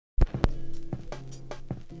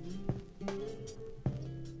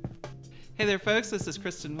Hey there, folks. This is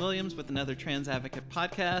Cristan Williams with another TransAdvocate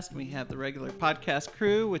podcast. We have the regular podcast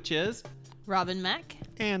crew, which is Robin Mack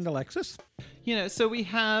and Alexis. So we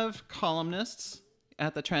have columnists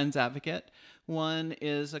at the TransAdvocate. One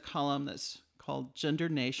is a column that's called Gender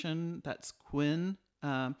Nation. That's Gwen.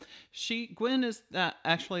 Gwen is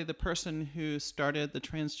actually the person who started the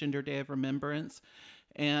Transgender Day of Remembrance.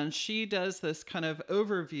 And she does this kind of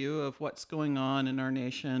overview of what's going on in our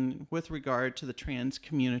nation with regard to the trans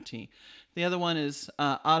community. The other one is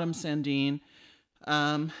Autumn Sandine.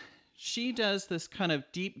 She does this kind of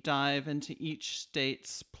deep dive into each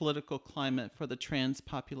state's political climate for the trans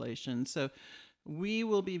population. So we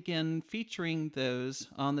will begin featuring those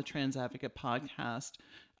on the TransAdvocate podcast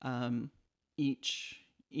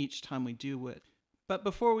each time we do it. But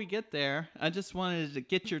before we get there, I just wanted to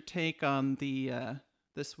get your take on the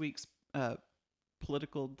this week's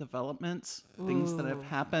political developments, things that have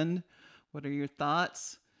happened. What are your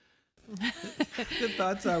thoughts? The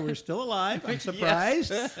thoughts are we're still alive. I'm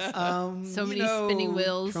surprised. Yes. So many spinning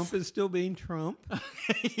wheels. Trump is still being Trump.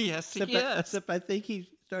 Yes, Except I think he's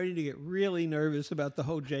starting to get really nervous about the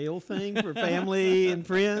whole jail thing for family and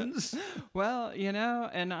friends. Well,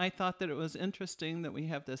 and I thought that it was interesting that we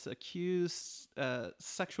have this accused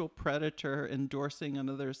sexual predator endorsing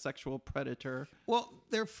another sexual predator. Well,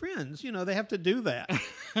 they're friends. They have to do that.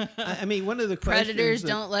 I mean, one of the questions... Predators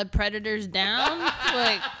don't let predators down?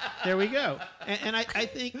 There we go. And I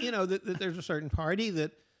think, that there's a certain party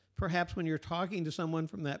that perhaps when you're talking to someone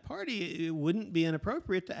from that party, it wouldn't be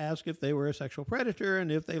inappropriate to ask if they were a sexual predator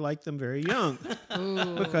and if they liked them very young.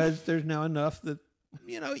 Because there's now enough that,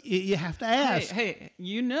 you have to ask. Hey,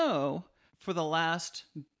 for the last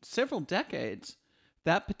several decades,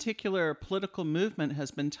 that particular political movement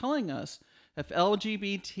has been telling us if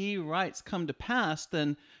LGBT rights come to pass,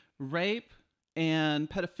 then rape and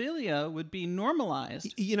pedophilia would be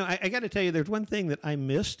normalized. I got to tell you, there's one thing that I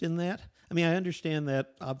missed in that. I mean, I understand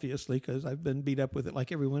that, obviously, because I've been beat up with it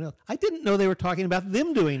like everyone else. I didn't know they were talking about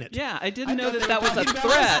them doing it. Yeah, I didn't know that was a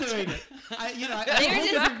threat.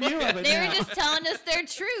 They were just telling us their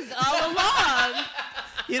truth all along.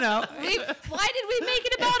 Why did we make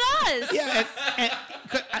it about us? Yeah, and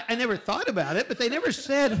I never thought about it, but they never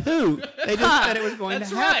said who. They just said it was going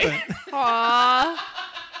to happen. Right. Aww.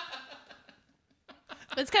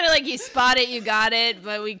 It's kind of like you spot it, you got it,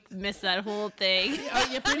 but we missed that whole thing.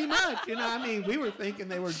 Yeah, pretty much. We were thinking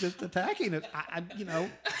they were just attacking us.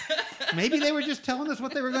 Maybe they were just telling us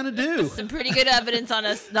what they were going to do. Some pretty good evidence on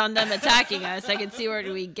them attacking us. I can see where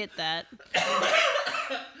do we get that.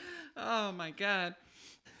 Oh my God.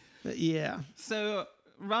 Yeah. So,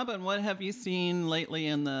 Robin, what have you seen lately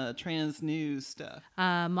in the trans news stuff?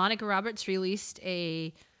 Monica Roberts released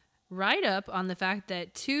a write-up on the fact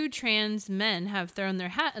that 2 trans men have thrown their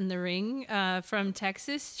hat in the ring from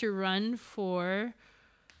Texas to run for,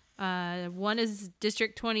 one is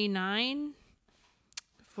District 29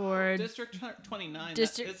 for... District 29,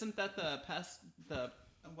 isn't that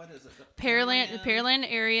what is it? Pearland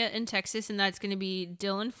area in Texas, and that's going to be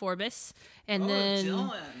Dylan Forbes. And then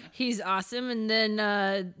Dylan. He's awesome. And then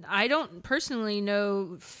I don't personally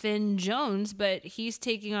know Finn Jones, but he's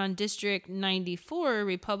taking on District 94,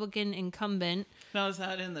 Republican incumbent. Now, is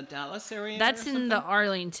that in the Dallas area? That's in the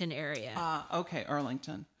Arlington area. Okay,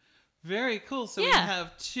 Arlington. Very cool. So we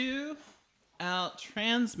have 2 out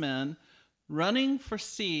trans men running for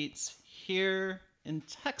seats here in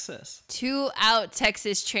Texas. 2 out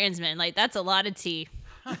Texas trans men. That's a lot of tea.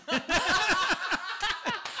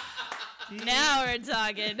 Now we're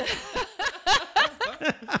talking.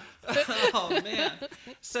 Oh, man.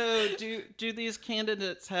 So do these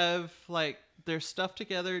candidates have, their stuff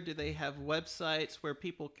together? Do they have websites where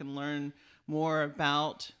people can learn more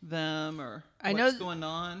about them or what's going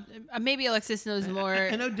on? Maybe Alexis knows more.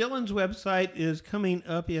 I know Dylan's website is coming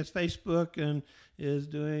up. He has Facebook and is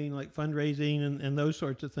doing fundraising and those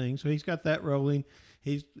sorts of things. So he's got that rolling.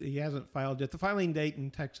 He hasn't filed yet. The filing date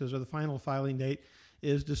in Texas, or the final filing date,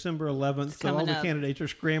 is December 11th. So all the candidates are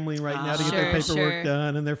scrambling right now to get their paperwork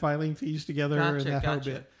done, and they're filing fees together and that whole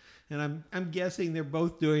bit. And I'm guessing they're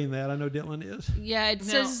both doing that. I know Dylan is. Yeah, it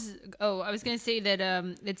says. Oh, I was going to say that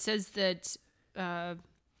it says that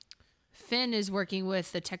Finn is working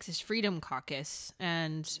with the Texas Freedom Caucus,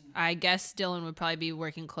 and I guess Dylan would probably be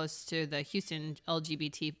working close to the Houston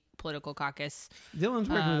LGBT political caucus. Dylan's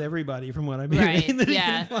working with everybody, from what I'm hearing. Right,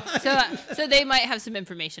 yeah. So they might have some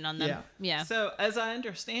information on them. Yeah. So as I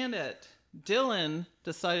understand it, Dylan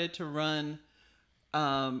decided to run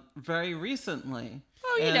very recently.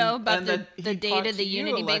 Oh, about the date of the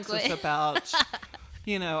Unity Alexis, banquet. about,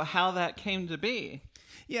 how that came to be.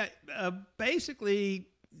 Yeah, basically,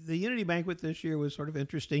 the Unity banquet this year was sort of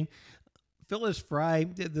interesting. Phyllis Frye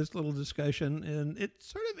did this little discussion, and it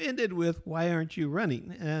sort of ended with, "Why aren't you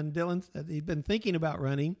running?" And Dylan said he'd been thinking about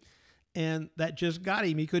running, and that just got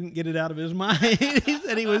him. He couldn't get it out of his mind. He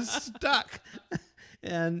said he was stuck.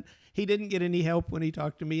 And he didn't get any help when he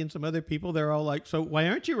talked to me and some other people. They're all like, "So why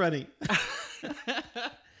aren't you running?"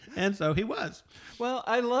 And so he was. Well,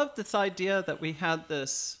 I love this idea that we had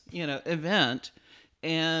this, event,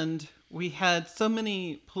 and we had so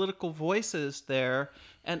many political voices there,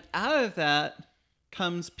 and out of that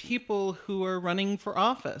comes people who are running for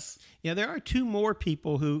office. Yeah, there are two more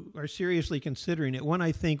people who are seriously considering it. One,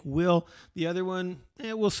 I think, will. The other one,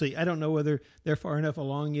 we'll see. I don't know whether they're far enough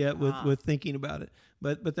along yet with thinking about it.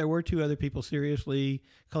 But there were two other people seriously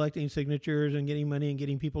collecting signatures and getting money and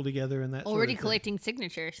getting people together and that sort of thing. Collecting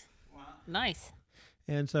signatures. Wow. Nice.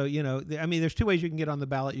 And so, there's two ways you can get on the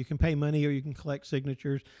ballot. You can pay money or you can collect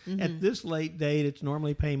signatures. Mm-hmm. At this late date, it's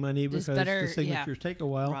normally pay money because the signatures take a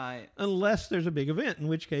while. Right. Unless there's a big event, in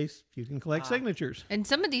which case you can collect signatures. And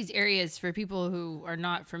some of these areas, for people who are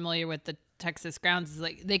not familiar with the Texas grounds, is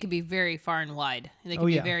like they could be very far and wide. They can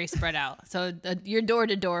be very spread out. So your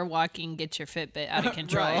door-to-door walking gets your Fitbit out of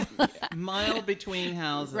control. Right. Mile between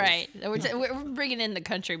houses. Right. We're bringing in the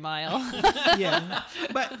country mile. Yeah.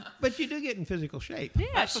 But you do get in physical shape.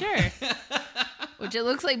 Yeah, sure. Which it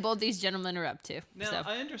looks like both these gentlemen are up to. Now,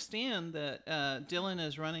 I understand that Dylan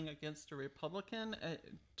is running against a Republican.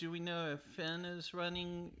 Do we know if Finn is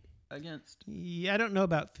running against? Yeah, I don't know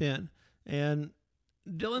about Finn. And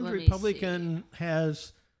Dylan's Republican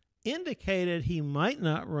has indicated he might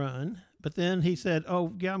not run, but then he said,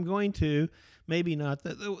 "Oh, yeah, I'm going to." Maybe not.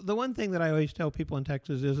 The one thing that I always tell people in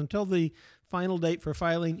Texas is until the final date for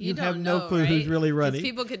filing, you have no clue who's really running.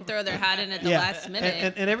 People could throw their hat in at the last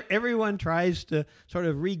minute. And everyone tries to sort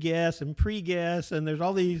of re-guess and pre-guess, and there's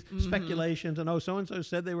all these speculations, and so-and-so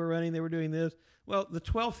said they were running, they were doing this. Well, the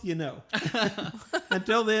 12th,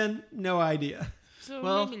 Until then, no idea. So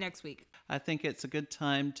maybe next week. I think it's a good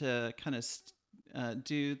time to kind of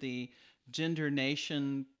do the Gender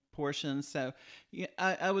Nation portion. So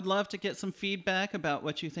I would love to get some feedback about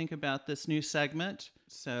what you think about this new segment.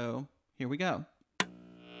 So here we go.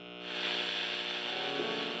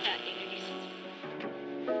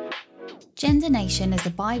 Gender Nation is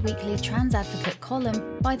a bi-weekly TransAdvocate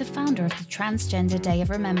column by the founder of the Transgender Day of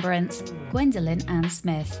Remembrance, Gwendolyn Ann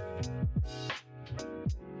Smith.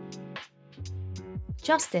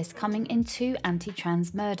 Justice coming in two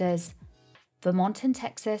anti-trans murders. Vermont and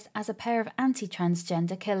Texas as a pair of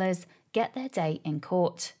anti-transgender killers get their day in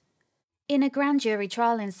court. In a grand jury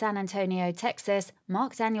trial in San Antonio, Texas,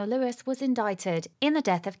 Mark Daniel Lewis was indicted in the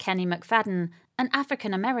death of Kenny McFadden, an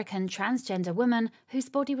African-American transgender woman whose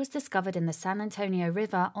body was discovered in the San Antonio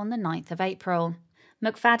River on the 9th of April.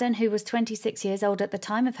 McFadden, who was 26 years old at the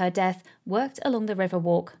time of her death, worked along the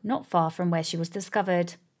Riverwalk not far from where she was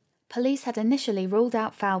discovered. Police had initially ruled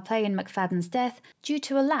out foul play in McFadden's death due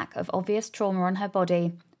to a lack of obvious trauma on her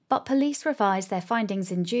body, but police revised their findings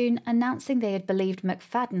in June, announcing they had believed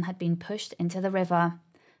McFadden had been pushed into the river.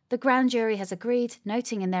 The grand jury has agreed,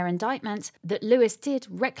 noting in their indictment that Lewis did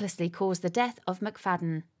recklessly cause the death of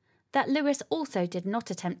McFadden. That Lewis also did not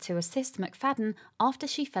attempt to assist McFadden after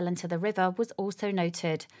she fell into the river was also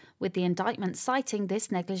noted, with the indictment citing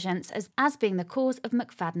this negligence as being the cause of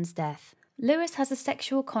McFadden's death. Lewis has a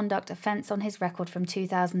sexual conduct offence on his record from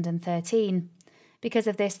 2013. Because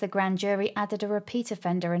of this, the grand jury added a repeat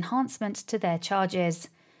offender enhancement to their charges.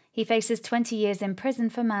 He faces 20 years in prison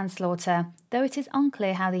for manslaughter, though it is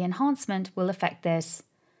unclear how the enhancement will affect this.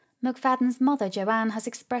 McFadden's mother, Joanne, has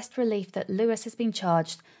expressed relief that Lewis has been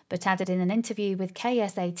charged, but added in an interview with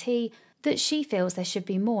KSAT that she feels there should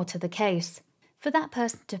be more to the case. For that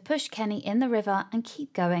person to push Kenny in the river and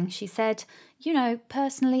keep going, she said,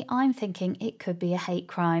 personally, I'm thinking it could be a hate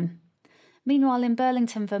crime. Meanwhile, in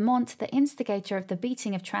Burlington, Vermont, the instigator of the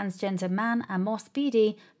beating of transgender man Amos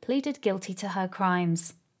Beede pleaded guilty to her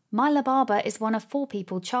crimes. Myla Barber is one of 4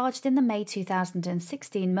 people charged in the May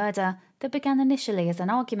 2016 murder that began initially as an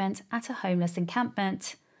argument at a homeless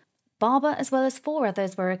encampment. Barber, as well as 4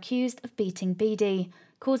 others, were accused of beating Beede,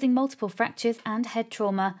 causing multiple fractures and head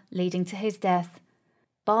trauma, leading to his death.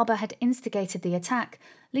 Barber had instigated the attack,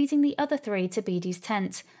 leading the other 3 to Beede's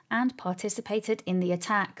tent, and participated in the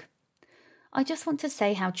attack. I just want to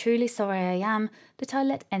say how truly sorry I am that I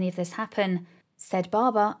let any of this happen, said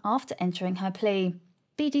Barber after entering her plea.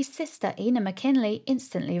 Beede's sister, Ina McKinley,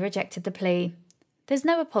 instantly rejected the plea. There's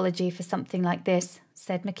no apology for something like this,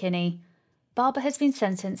 said McKinney. Barber has been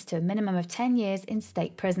sentenced to a minimum of 10 years in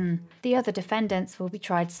state prison. The other defendants will be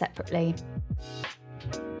tried separately.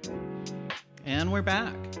 And we're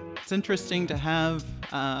back. It's interesting to have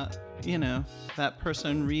that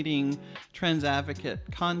person reading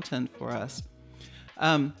TransAdvocate content for us.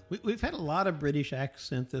 We've had a lot of British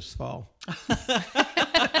accent this fall.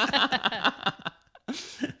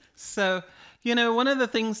 So, one of the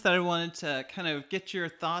things that I wanted to kind of get your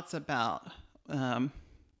thoughts about,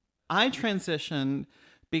 I transitioned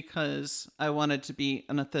because I wanted to be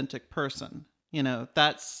an authentic person.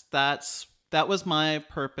 That was my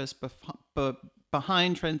purpose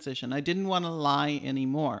behind transition. I didn't want to lie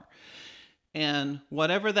anymore. And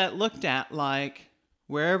whatever that looked at like,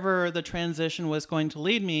 wherever the transition was going to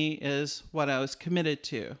lead me is what I was committed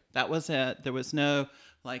to. That was it. There was no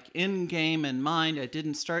like end game in mind. I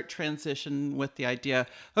didn't start transition with the idea,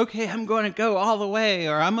 okay, I'm going to go all the way,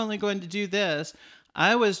 or I'm only going to do this.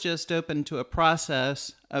 I was just open to a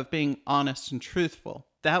process of being honest and truthful.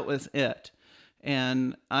 That was it.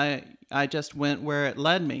 And I just went where it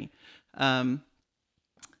led me. And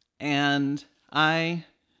I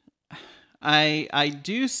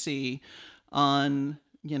do see on,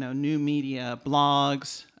 new media,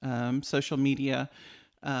 blogs, social media,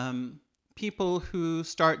 people who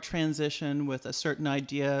start transition with a certain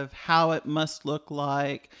idea of how it must look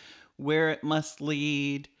like, where it must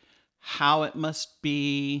lead, how it must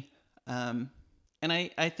be. And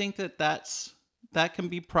I think that can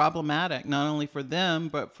be problematic, not only for them,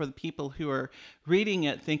 but for the people who are reading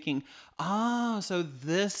it thinking, so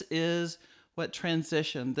this is what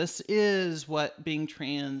transition, this is what being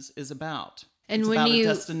trans is about. And it's when about you,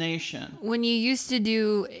 a destination. When you used to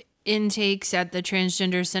do intakes at the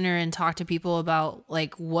Transgender Center and talk to people about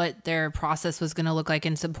like what their process was going to look like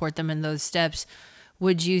and support them in those steps,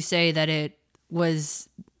 would you say that it was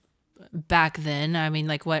back then? I mean,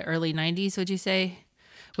 like what, early 90s, would you say?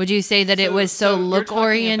 Would you say that it was so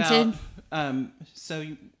look-oriented?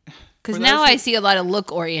 Because now I see a lot of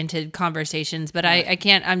look-oriented conversations, but right. I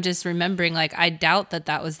can't, I'm just remembering, like, I doubt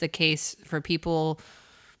that was the case for people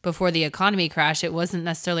before the economy crashed. It wasn't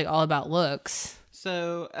necessarily all about looks.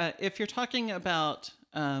 So if you're talking about,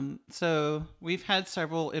 so we've had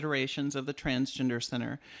several iterations of the Transgender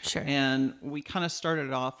Center. Sure. And we kind of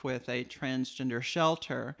started off with a transgender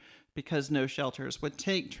shelter because no shelters would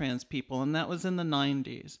take trans people, and that was in the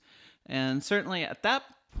 90s. And certainly at that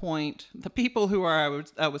point, the people who I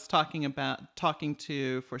was talking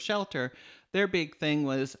to for shelter, their big thing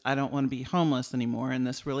was, I don't want to be homeless anymore, and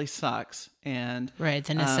this really sucks. And right,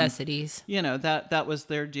 the necessities. That was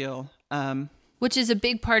their deal. Which is a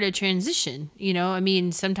big part of transition. I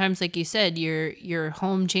mean, sometimes, like you said, your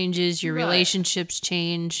home changes, your relationships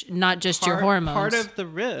change, not just your hormones. Part of the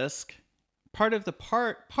risk, part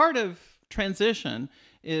of transition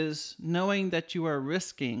is knowing that you are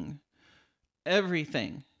risking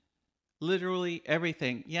everything, literally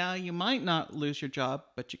everything. Yeah, you might not lose your job,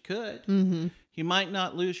 but you could. Mm-hmm. You might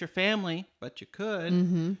not lose your family, but you could.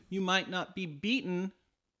 Mm-hmm. You might not be beaten,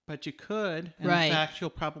 but you could. And right. In fact,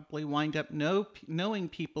 you'll probably wind up knowing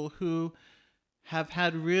people who have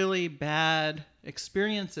had really bad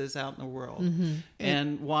experiences out in the world, mm-hmm.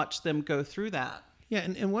 and watch them go through that. Yeah,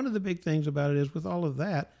 and one of the big things about it is with all of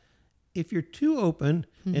that, if you're too open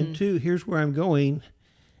mm-hmm. and too, here's where I'm going,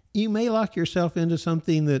 you may lock yourself into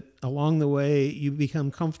something that along the way you become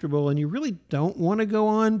comfortable and you really don't want to go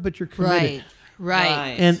on, but you're committed.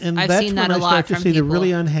 Right. And I've that's seen when that I a lot start to from see people. the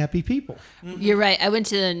really unhappy people. Mm-hmm. You're right. I went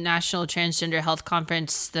to the National Transgender Health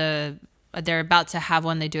Conference. They're about to have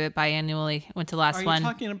one. They do it biannually. Went to the last one. Are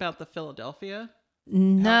you talking about the Philadelphia?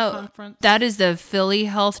 No, that is the Philly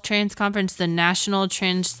Health Trans Conference. The National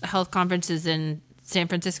Trans Health Conference is in San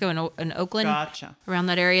Francisco and Oakland. Gotcha. Around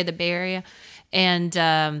that area, the Bay Area. And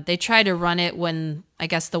they try to run it when, I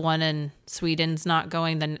guess, the one in Sweden's not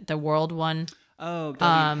going, the world one. Oh,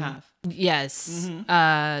 WPATH. Yes.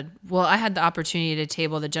 Mm-hmm. Well, I had the opportunity to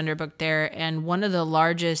table the gender book there, and one of the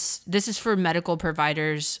largest, this is for medical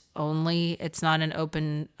providers only. It's not an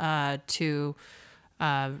open to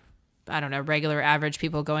I don't know, regular average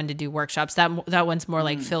people going to do workshops. That one's more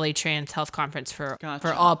like Philly Trans Health Conference for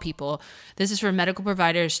all people. This is for medical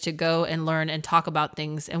providers to go and learn and talk about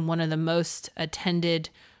things. And one of the most attended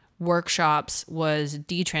workshops was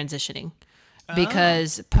detransitioning,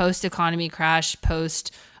 because post economy crash,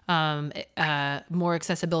 post more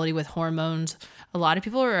accessibility with hormones, a lot of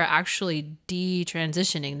people are actually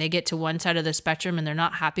detransitioning. They get to one side of the spectrum and they're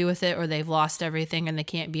not happy with it, or they've lost everything and they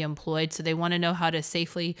can't be employed. So they want to know how to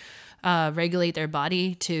safely regulate their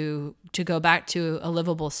body to go back to a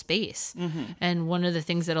livable space. Mm-hmm. And one of the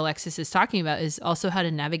things that Alexis is talking about is also how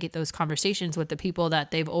to navigate those conversations with the people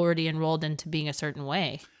that they've already enrolled into being a certain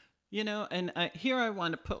way. And here I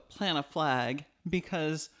want to plant a flag,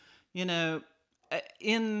 because,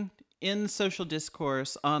 in in social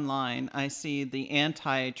discourse online, I see the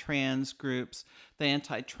anti-trans groups, the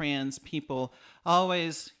anti-trans people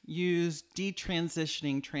always use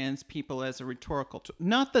detransitioning trans people as a rhetorical tool.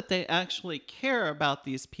 Not that they actually care about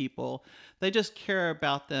these people, they just care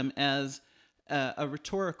about them as a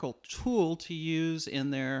rhetorical tool to use in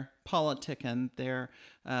their politic and their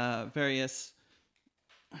various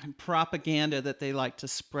propaganda that they like to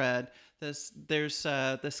spread. There's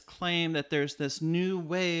this claim that there's this new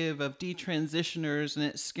wave of detransitioners and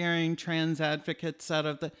it's scaring trans advocates out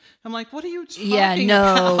of the. I'm like, what are you talking about?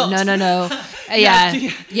 No.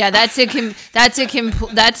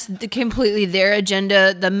 That's completely their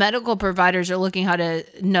agenda. The medical providers are looking how to.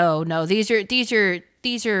 No. These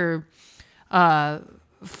are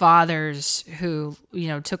fathers who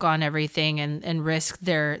took on everything and risked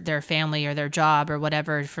their family or their job or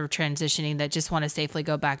whatever for transitioning, that just want to safely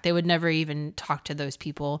go back. They would never even talk to those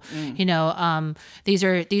people. These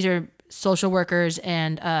are social workers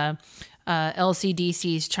and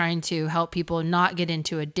LCDCs trying to help people not get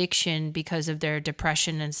into addiction because of their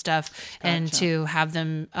depression and stuff. Gotcha. And to have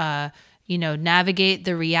them navigate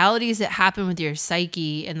the realities that happen with your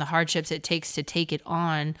psyche and the hardships it takes to take it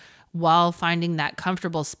on, while finding that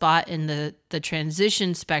comfortable spot in the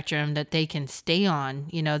transition spectrum that they can stay on,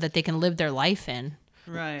 that they can live their life in.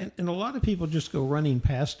 Right. And a lot of people just go running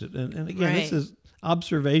past it. And again, Right. This is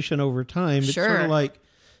observation over time. It's sort of like,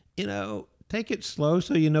 take it slow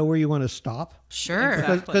so you know where you want to stop. Sure.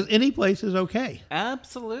 Exactly. Because any place is okay.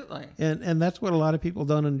 Absolutely. And that's what a lot of people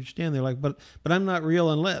don't understand. They're like, but I'm not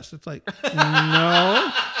real unless. It's like,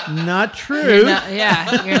 no, not true.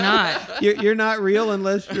 You're not. You're not real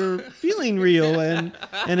unless you're feeling real and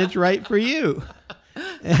it's right for you.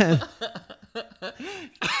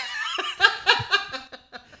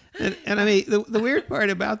 And I mean, the weird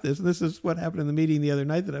part about this, and this is what happened in the meeting the other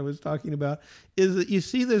night that I was talking about, is that you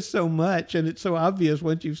see this so much, and it's so obvious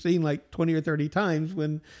once you've seen like 20 or 30 times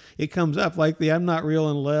when it comes up, like the I'm not real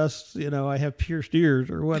unless, I have pierced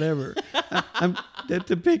ears or whatever. I'm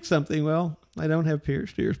to pick something. Well, I don't have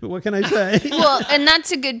pierced ears, but what can I say? Well, and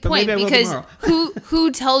that's a good point, because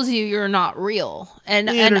who tells you you're not real? And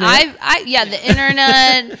the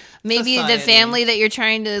internet, maybe Society. the family that you're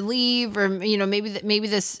trying to leave, or maybe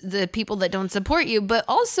the people that don't support you, but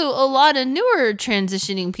also a lot of newer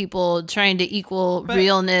transitioning people trying to equal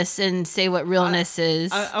realness and say what realness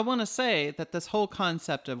is. I want to say that this whole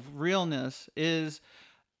concept of realness is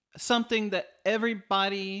something that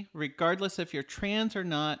everybody, regardless if you're trans or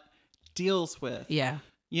not, deals with. Yeah.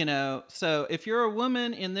 So if you're a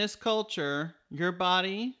woman in this culture, your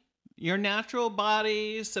body, your natural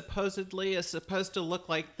body supposedly is supposed to look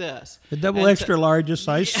like this. The double extra large is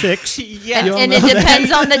size 6. Yeah. And it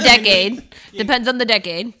depends on the decade. Depends on the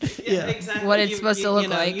decade. Yeah, exactly. What it's supposed to look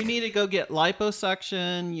like. You need to go get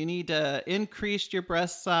liposuction. You need to increase your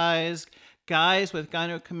breast size. Guys with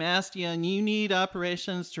gynecomastia, and you need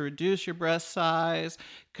operations to reduce your breast size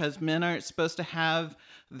because men aren't supposed to have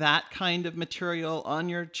that kind of material on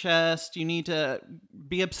your chest. You need to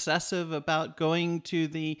be obsessive about going to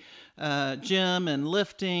the gym and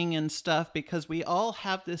lifting and stuff, because we all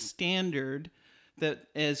have this standard that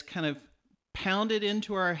is kind of pounded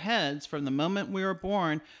into our heads from the moment we were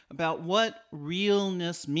born about what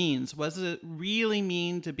realness means. What does it really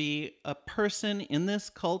mean to be a person in this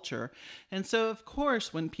culture? And so, of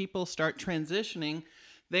course, when people start transitioning,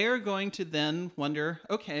 they're going to then wonder,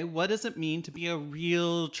 okay, what does it mean to be a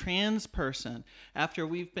real trans person? After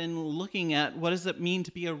we've been looking at what does it mean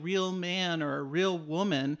to be a real man or a real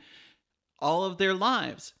woman all of their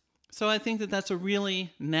lives. So I think that that's a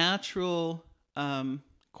really natural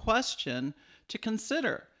question to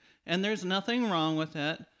consider. And there's nothing wrong with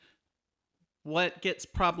it. What gets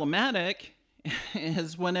problematic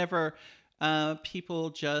is whenever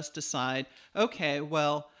people just decide, okay,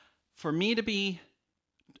 well, for me to be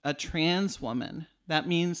a trans woman, that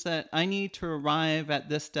means that I need to arrive at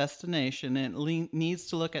this destination and it needs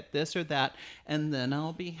to look at this or that, and then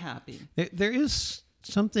I'll be happy. There is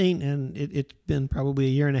something, and it's been probably a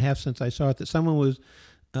year and a half since I saw it, that someone was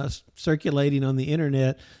circulating on the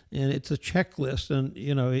internet, and it's a checklist, and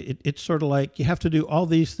it's sort of like you have to do all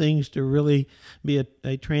these things to really be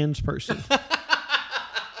a trans person.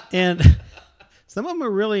 And some of them are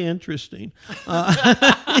really interesting.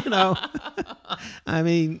 I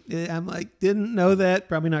mean, I'm like, didn't know that,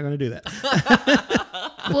 probably not going to do that.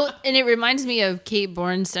 Well, and it reminds me of Kate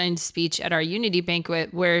Bornstein's speech at our Unity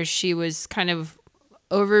banquet, where she was kind of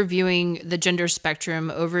overviewing the gender spectrum,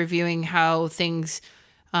 overviewing how things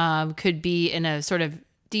could be in a sort of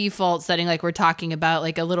default setting, like we're talking about,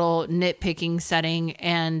 like a little nitpicking setting.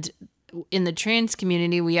 And in the trans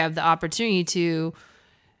community, we have the opportunity to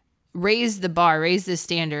raise the bar, raise the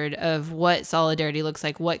standard of what solidarity looks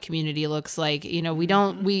like, what community looks like. You know, we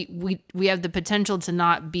don't, we have the potential to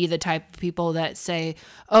not be the type of people that say,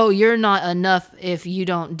 oh, you're not enough if you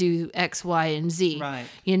don't do X, Y, and Z. Right.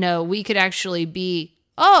 You know, we could actually be,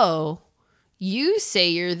 oh, you say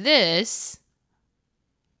you're this,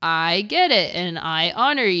 I get it, and I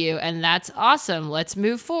honor you, and that's awesome. Let's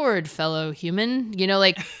move forward, fellow human. You know,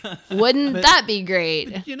 like, wouldn't that be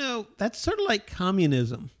great? But, you know, that's sort of like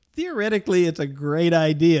communism. Theoretically, it's a great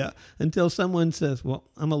idea until someone says, well,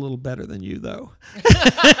 I'm a little better than you, though.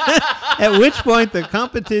 At which point the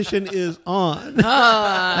competition is on.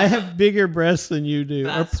 I have bigger breasts than you do,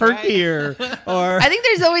 That's or perkier, or I think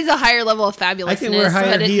there's always a higher level of fabulousness, I can wear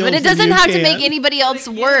higher heels but it than doesn't you have to can. make anybody else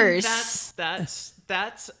Again, worse.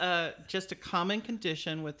 That's just a common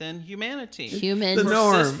condition within humanity. Humans. The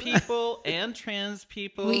norm. Cis people and trans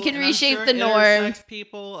people. We can and I'm reshape sure the norm. intersex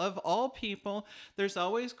people, of all people, there's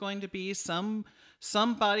always going to be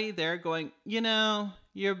somebody there going, you know,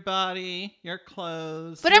 your body, your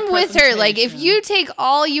clothes. But your I'm with her. Like, if presentation. you take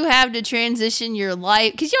all you have to transition your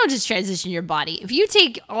life, because you don't just transition your body. If you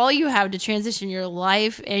take all you have to transition your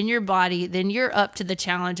life and your body, then you're up to the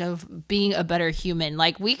challenge of being a better human.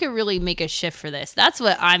 Like, we could really make a shift for this. That's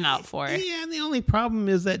what I'm out for. yeah, and the only problem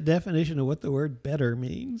is that definition of what the word better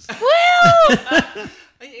means. Well,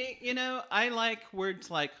 You know, I like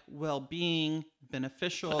words like well-being,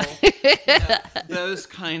 beneficial, those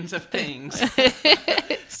kinds of things.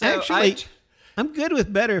 So Actually, I'm good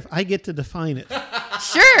with better if I get to define it.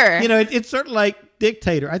 sure. You know, it's sort of like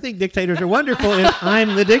dictator. I think dictators are wonderful if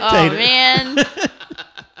I'm the dictator. Oh, man.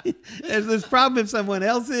 There's this problem if someone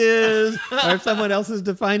else is, or if someone else is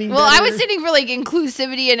defining Well, I better. was sitting for like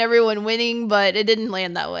inclusivity and everyone winning, but it didn't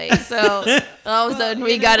land that way. So all of a sudden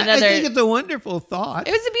we got I another. think it's a wonderful thought.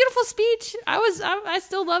 It was a beautiful speech. I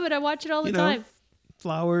still love it. I watch it all the You know, time.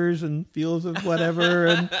 flowers and fields of whatever.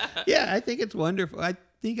 And yeah, I think it's wonderful. I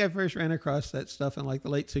think I first ran across that stuff in like the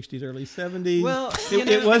late 60s, early 70s. Well,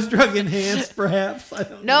 it was drug enhanced, perhaps. I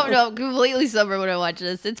don't know. No, completely sober when I watch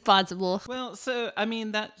this. It's possible. Well, so I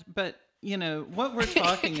mean but you know what we're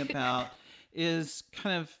talking about is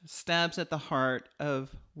kind of stabs at the heart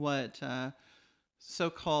of what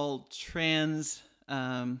so-called trans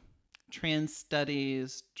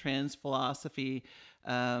studies, trans philosophy,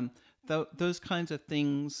 those kinds of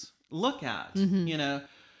things look at. You know,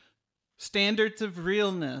 standards of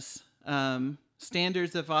realness,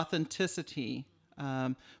 standards of authenticity.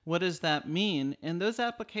 What does that mean? And those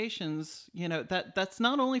applications, you know, that's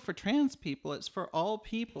not only for trans people, it's for all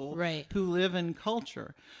people Right. who live in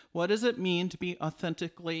culture. What does it mean to be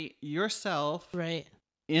authentically yourself Right.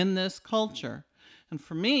 in this culture? And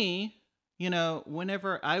for me, you know,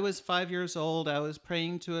 whenever I was 5 years old, I was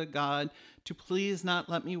praying to a God to please not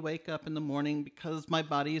let me wake up in the morning because my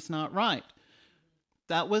body is not right.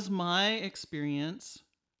 That was my experience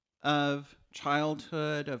of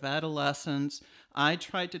childhood, of adolescence. I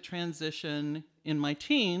tried to transition in my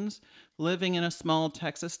teens, living in a small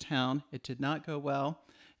Texas town. It did not go well,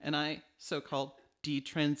 and I so-called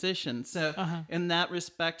detransitioned. So in that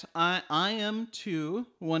respect, I am too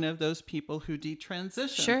one of those people who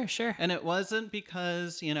detransition. Sure. And it wasn't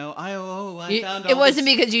because, you know, I found It all wasn't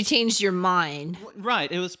this- because you changed your mind.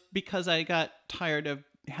 Right. It was because I got tired of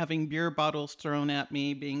having beer bottles thrown at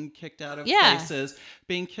me, being kicked out of Yeah. places,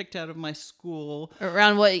 being kicked out of my school.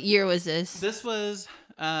 Around what year was this? This was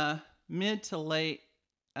mid to late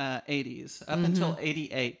 80s, up until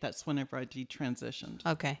 88. That's whenever I detransitioned.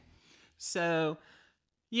 Okay. So,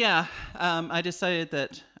 yeah, I decided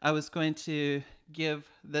that I was going to give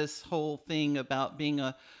this whole thing about being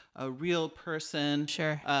a real person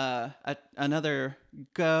Sure. another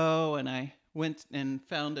go, and I went and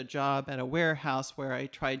found a job at a warehouse where I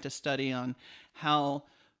tried to study on how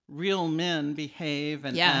real men behave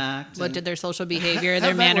and act. Looked at their social behavior, How'd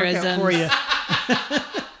their that work out mannerisms. for you?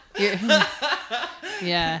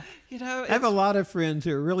 Yeah. You know, I have a lot of friends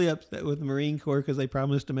who are really upset with the Marine Corps because they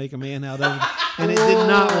promised to make a man out of them, and it did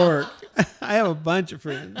not work. I have a bunch of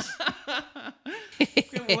friends.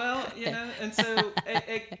 well, you know, and so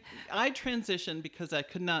I transitioned because I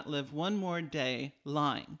could not live one more day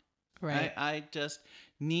lying. Right. I just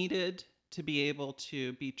needed to be able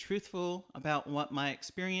to be truthful about what my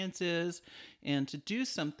experience is and to do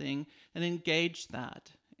something and engage that.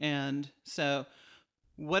 And so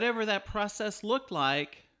whatever that process looked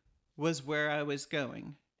like was where I was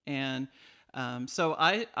going. And so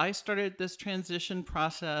I started this transition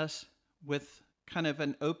process with kind of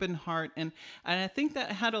an open heart. And I think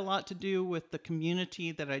that had a lot to do with the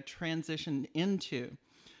community that I transitioned into.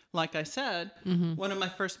 Like I said, one of my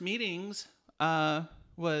first meetings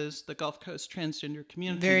was the Gulf Coast Transgender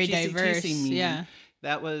Community. Very GCTC diverse, meeting. yeah.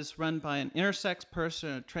 That was run by an intersex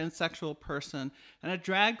person, a transsexual person, and a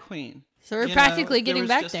drag queen. So we're practically there getting was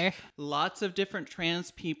back just there. Lots of different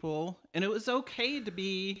trans people, and it was okay to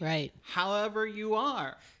be Right. however you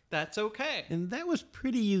are. That's okay. And that was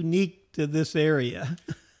pretty unique to this area.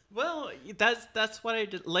 Well, that's what I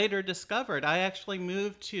later discovered. I actually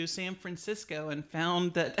moved to San Francisco and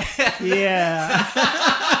found that Yeah.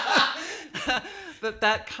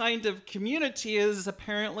 that kind of community is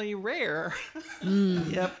apparently rare.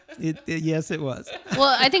 Yep. Yes, it was.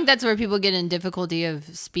 Well, I think that's where people get in difficulty of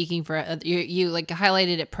speaking for you like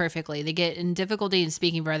highlighted it perfectly. They get in difficulty in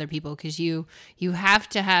speaking for other people because you have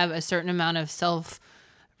to have a certain amount of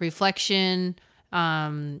self-reflection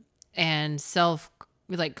and self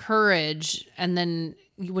like courage, and then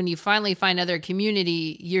when you finally find other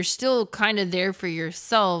community, you're still kind of there for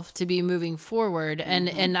yourself to be moving forward.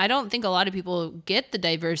 And I don't think a lot of people get the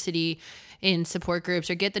diversity in support groups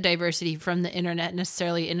or get the diversity from the internet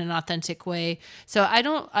necessarily in an authentic way. So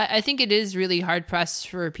I think it is really hard pressed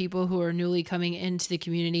for people who are newly coming into the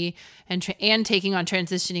community and taking on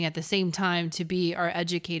transitioning at the same time to be our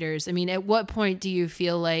educators. I mean, at what point do you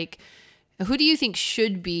feel like, who do you think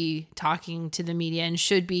should be talking to the media and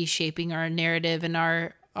should be shaping our narrative and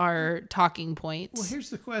our talking points? Well, here's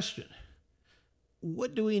the question.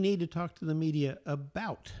 What do we need to talk to the media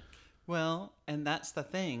about? Well, and that's the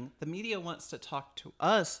thing. The media wants to talk to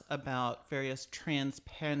us about various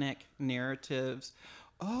transpanic narratives.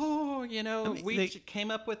 Oh, we came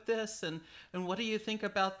up with this, and what do you think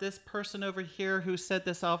about this person over here who said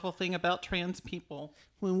this awful thing about trans people?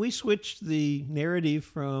 When we switched the narrative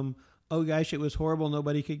from, oh gosh, it was horrible,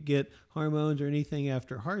 nobody could get hormones or anything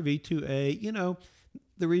after Harvey, to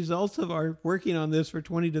the results of our working on this for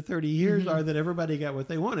 20 to 30 years are that everybody got what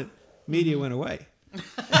they wanted. Media went away.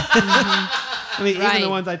 I mean, even the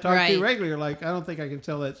ones I talk to regularly are like, I don't think I can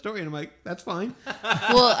tell that story. And I'm like, that's fine.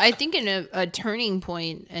 Well, I think in a turning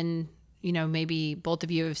point, and maybe both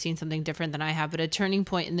of you have seen something different than I have, but a turning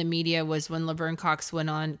point in the media was when Laverne Cox went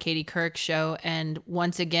on Katie Couric's show, and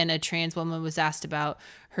once again a trans woman was asked about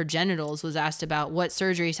her genitals, was asked about what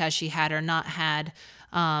surgeries has she had or not had,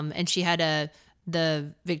 and she had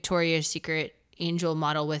the Victoria's Secret angel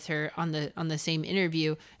model with her on the same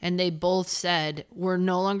interview, and they both said, we're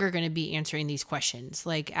no longer going to be answering these questions.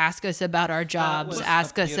 Like, ask us about our jobs,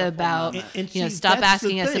 ask us about stop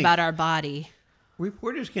asking us about our body.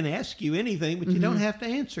 Reporters can ask you anything, but you don't have to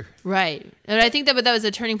answer. Right. And I think that was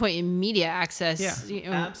a turning point in media access.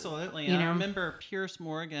 Yeah, absolutely. And I remember Piers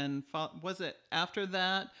Morgan, was it after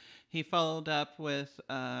that? He followed up with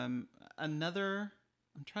another,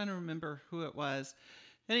 I'm trying to remember who it was.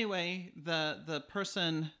 Anyway, the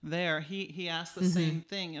person there, he asked the same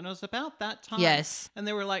thing, and it was about that time. Yes. And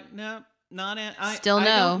they were like, no, not it. I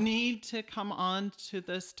don't need to come on to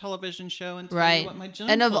this television show and tell you what my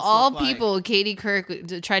genitals And of all look like. people, Katie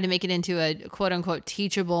Couric tried to make it into a quote unquote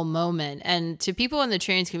teachable moment. And to people in the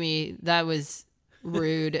trans community, that was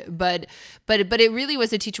rude, but it really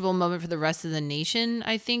was a teachable moment for the rest of the nation,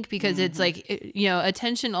 I think, because it's like,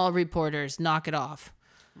 attention all reporters, knock it off.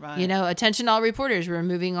 Right. Attention all reporters. We're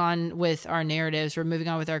moving on with our narratives. We're moving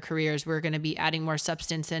on with our careers. We're going to be adding more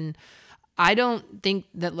substance. And I don't think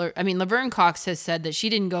that, Laverne Cox has said that she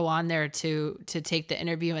didn't go on there to take the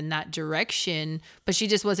interview in that direction, but she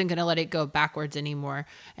just wasn't going to let it go backwards anymore.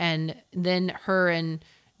 And then her and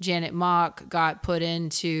Janet Mock got put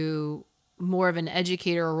into more of an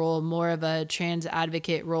educator role, more of a trans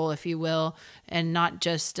advocate role, if you will, and not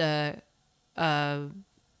just a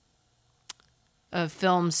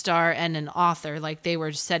film star and an author like they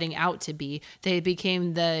were setting out to be. They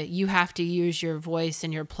became you have to use your voice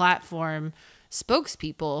and your platform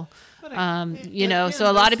spokespeople. So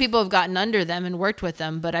a lot of people have gotten under them and worked with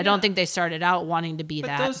them, but I don't think they started out wanting to be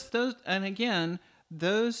that.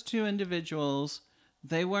 Those two individuals,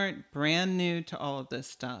 they weren't brand new to all of this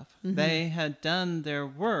stuff. They had done their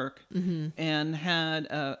work and had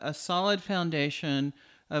a solid foundation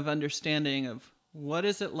of understanding of what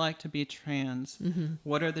is it like to be trans?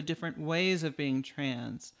 What are the different ways of being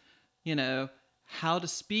trans? How to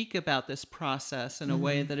speak about this process in a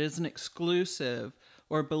way that isn't exclusive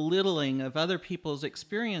or belittling of other people's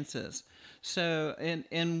experiences. So,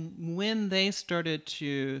 and when they started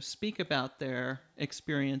to speak about their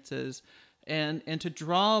experiences and to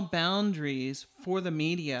draw boundaries for the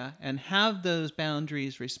media and have those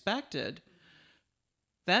boundaries respected,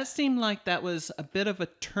 that seemed like that was a bit of a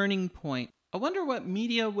turning point. I wonder what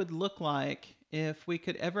media would look like if we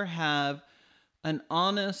could ever have an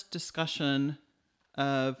honest discussion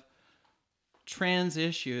of trans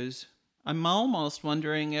issues. I'm almost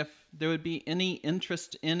wondering if there would be any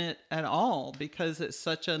interest in it at all, because it's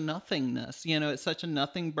such a nothingness. It's such a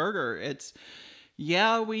nothing burger. It's,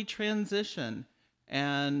 yeah, we transition.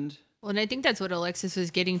 And Well, and I think that's what Alexis was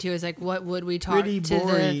getting to, is like, what would we talk Pretty to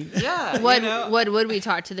boring. yeah, what would we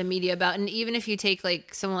talk to the media about? And even if you take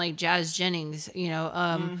like someone like Jazz Jennings,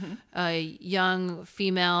 a young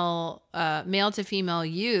female, male to female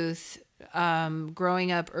youth,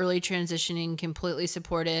 growing up early, transitioning, completely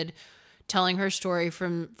supported, telling her story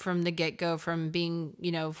from the get-go, from being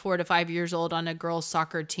 4 to 5 years old on a girls'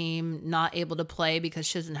 soccer team, not able to play because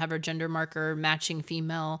she doesn't have her gender marker matching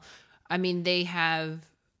female. I mean, they have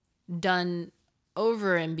done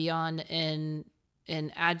over and beyond in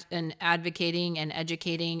advocating and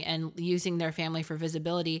educating and using their family for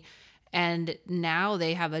visibility. And now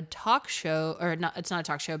they have a talk show, or not, it's not a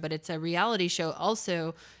talk show, but it's a reality show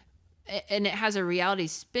also. And it has a reality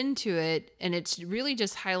spin to it. And it's really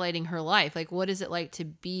just highlighting her life. Like, what is it like to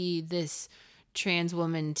be this trans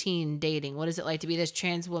woman teen dating? What is it like to be this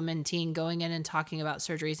trans woman teen going in and talking about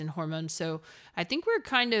surgeries and hormones? So I think we're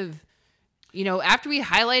kind of, after we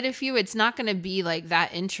highlight a few, it's not going to be like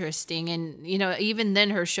that interesting. And, even then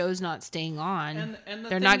her show's not staying on. And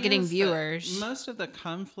they're not getting viewers. Most of the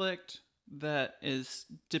conflict that is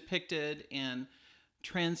depicted in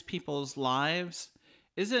trans people's lives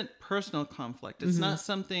isn't personal conflict. It's not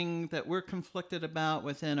something that we're conflicted about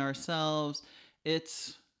within ourselves.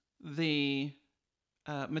 It's the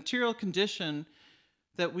material condition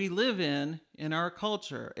that we live in our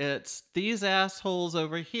culture. It's these assholes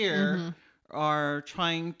over here are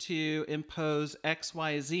trying to impose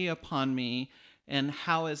XYZ upon me, and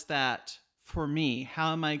how is that for me?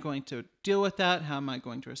 How am I going to deal with that? How am I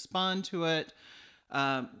going to respond to it?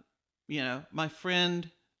 My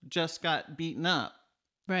friend just got beaten up.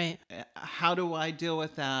 Right. How do I deal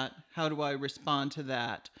with that? How do I respond to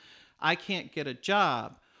that? I can't get a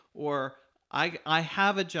job, or I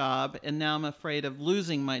have a job and now I'm afraid of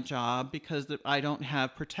losing my job because I don't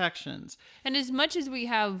have protections. And as much as we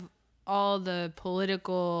have all the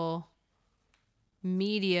political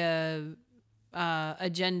media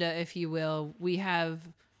agenda, if you will, we have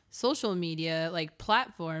social media like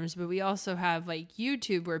platforms, but we also have like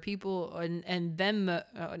YouTube where people and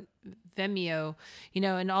Vimeo,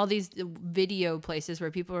 and all these video places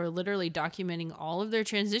where people are literally documenting all of their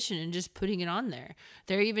transition and just putting it on there.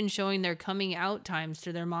 They're even showing their coming out times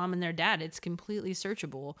to their mom and their dad. It's completely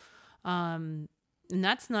searchable. And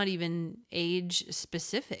that's not even age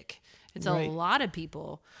specific. It's a lot of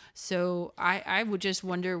people. So I would just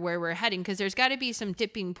wonder where we're heading, because there's got to be some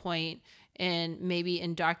tipping point, and maybe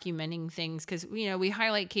in documenting things, because we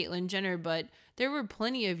highlight Caitlyn Jenner, but there were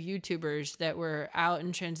plenty of YouTubers that were out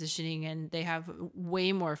and transitioning, and they have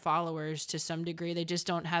way more followers to some degree. They just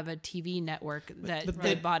don't have a TV network that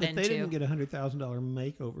they bought into. They didn't get a $100,000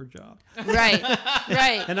 makeover job. Right.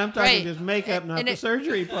 And I'm talking just makeup, not the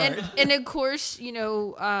surgery part. And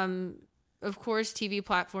of course, TV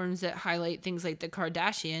platforms that highlight things like the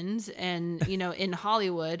Kardashians and, in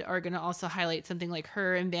Hollywood are going to also highlight something like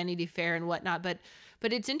her and Vanity Fair and whatnot. But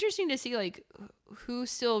it's interesting to see like who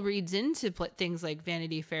still reads into things like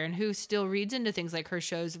Vanity Fair and who still reads into things like her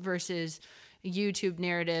shows versus YouTube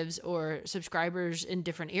narratives or subscribers in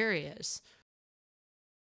different areas.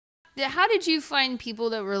 How did you find people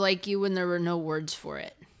that were like you when there were no words for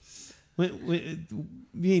it?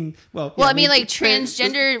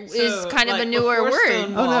 Transgender is kind of a newer word.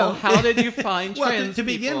 Oh no! How did you find trans to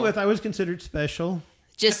begin people? with, I was considered special.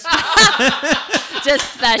 Just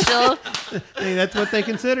special. That's what they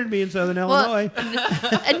considered me in Southern Illinois.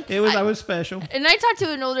 I was special. And I talked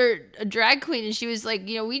to an older drag queen, and she was like,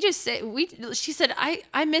 she said,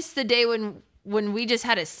 I miss the day when we just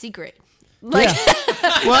had a secret. Like,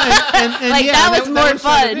 that was more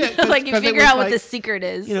fun. Like, you figure out what the secret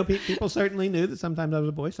is. People certainly knew that sometimes I was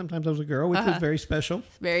a boy, sometimes I was a girl, which was very special.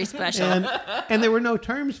 Very special. And there were no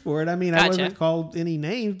terms for it. I mean, I wasn't called any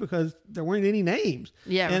names because there weren't any names.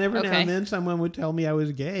 Yeah. And every now and then someone would tell me I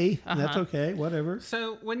was gay. And that's okay, whatever.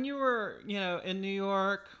 So when you were, in New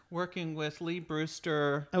York working with Lee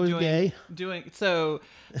Brewster, I was gay. So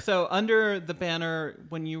under the banner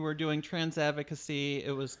when you were doing trans advocacy,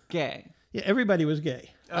 it was gay. Yeah, everybody was gay.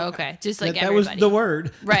 Okay, just like that everybody. was the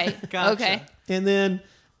word. Right. Gotcha. Okay. And then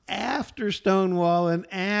after Stonewall and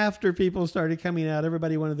after people started coming out,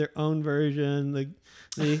 everybody wanted their own version.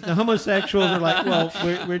 The homosexuals are like, well,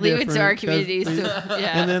 we're Leave different. it to our communities.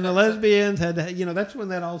 And then the lesbians had, that's when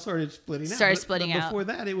that all started splitting out. But before out.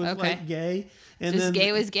 that, it was like gay. And just then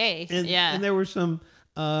gay was gay. And there were some,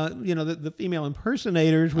 the female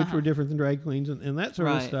impersonators, which were different than drag queens and that sort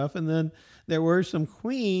of stuff. And then there were some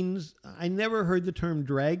queens. I never heard the term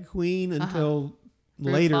drag queen until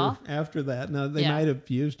later ball? after that. Now, they Yeah. might have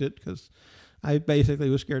used it because I basically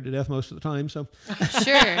was scared to death most of the time. So,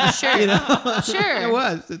 Sure. you know, Sure. it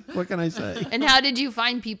was. What can I say? And how did you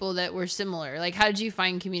find people that were similar? Like, how did you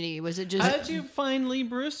find community? Was it just... How did you find Lee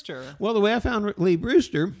Brewster? Well, the way I found Lee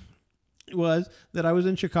Brewster was that I was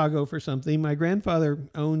in Chicago for something. My grandfather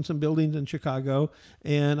owned some buildings in Chicago,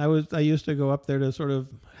 and I used to go up there to sort of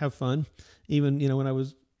have fun, even, you know, when I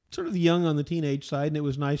was sort of young on the teenage side, and it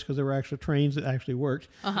was nice because there were actual trains that actually worked,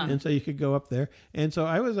 and so you could go up there. And so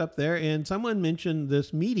I was up there, and someone mentioned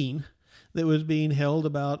this meeting that was being held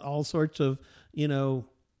about all sorts of, you know,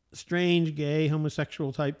 strange gay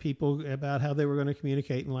homosexual type people, about how they were going to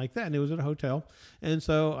communicate and like that. And it was at a hotel, and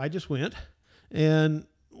so I just went and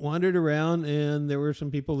wandered around, and there were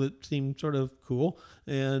some people that seemed sort of cool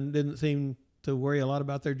and didn't seem to worry a lot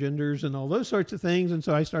about their genders and all those sorts of things. And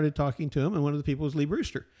so I started talking to him, and one of the people was Lee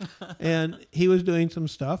Brewster. And he was doing some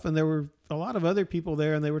stuff, and there were a lot of other people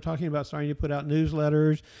there, and they were talking about starting to put out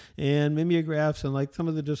newsletters and mimeographs, and like some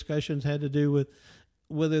of the discussions had to do with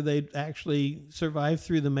whether they'd actually survive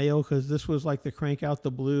through the mail, because this was like the crank out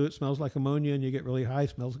the blue, it smells like ammonia and you get really high,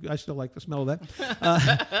 smells, I still like the smell of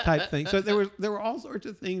that type thing. So there were all sorts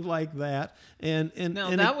of things like that. And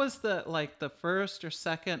that was the first or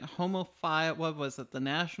second homophile, what was it, the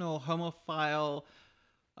National Homophile,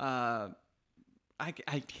 I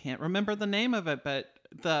can't remember the name of it, but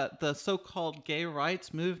the so-called gay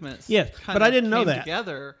rights movements. Yes, but I didn't know that.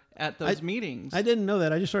 Together at those meetings. I didn't know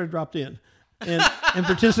that. I just sort of dropped in and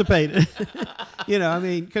participated. You know, I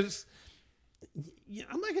mean, because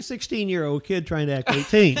I'm like a 16-year-old kid trying to act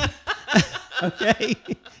 18. Okay,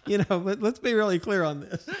 you know, let's be really clear on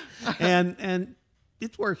this. And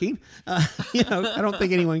it's working. You know, I don't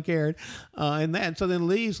think anyone cared. And that. So then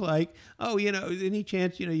Lee's like, oh, you know, any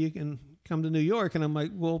chance, you know, you can come to New York? And I'm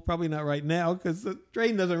like, well, probably not right now because the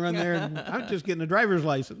train doesn't run there, and I'm just getting a driver's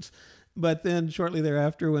license. But then shortly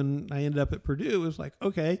thereafter, when I ended up at Purdue, it was like,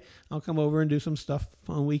 okay, I'll come over and do some stuff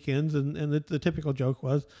on weekends. And the typical joke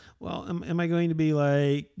was, well, am I going to be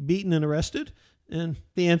like beaten and arrested? And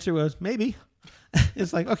the answer was, maybe.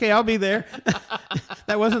 It's like, okay, I'll be there.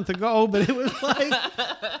 That wasn't the goal, but it was like,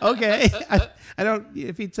 okay. I don't,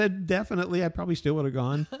 if he'd said definitely, I probably still would have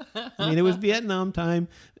gone. I mean, it was Vietnam time.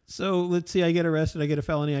 So let's see, I get arrested, I get a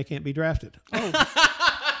felony, I can't be drafted. Oh.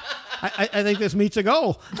 I think this meets a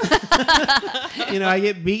goal. You know, I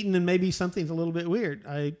get beaten and maybe something's a little bit weird.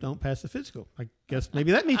 I don't pass the physical. I guess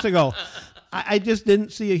maybe that meets a goal. I just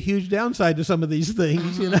didn't see a huge downside to some of these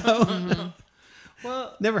things, you know. Mm-hmm.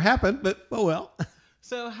 Well, never happened, but oh well.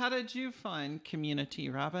 So how did you find community,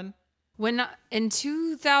 Robin? When in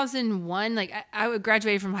 2001, like I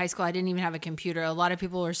graduated from high school, I didn't even have a computer. A lot of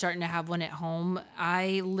people were starting to have one at home.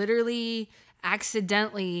 I literally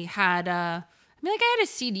accidentally had I had a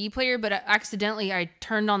CD player, but accidentally I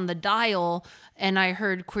turned on the dial and I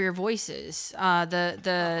heard Queer Voices,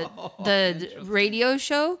 the radio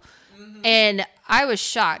show. Mm-hmm. And I was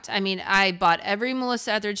shocked. I mean, I bought every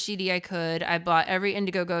Melissa Etheridge CD I could. I bought every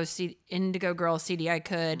Indigo Girl CD I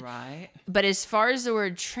could. Right. But as far as the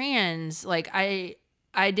word trans, like I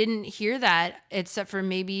didn't hear that except for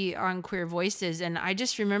maybe on Queer Voices. And I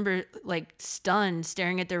just remember like stunned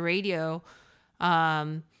staring at the radio,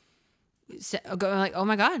 going like, oh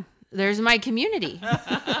my God, there's my community.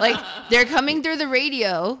 Like they're coming through the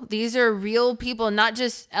radio. These are real people, not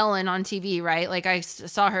just Ellen on TV, right? Like I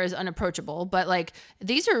saw her as unapproachable, but like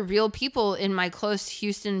these are real people in my close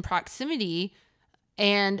Houston proximity.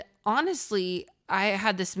 And honestly, I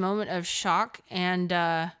had this moment of shock and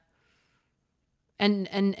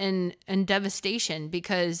devastation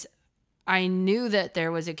because I knew that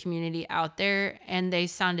there was a community out there and they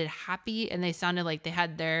sounded happy and they sounded like they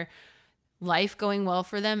had their life going well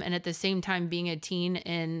for them. And at the same time, being a teen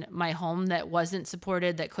in my home that wasn't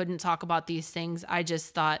supported, that couldn't talk about these things, I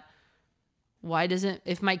just thought,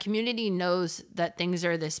 if my community knows that things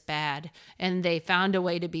are this bad and they found a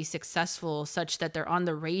way to be successful such that they're on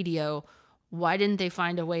the radio, why didn't they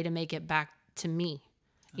find a way to make it back to me?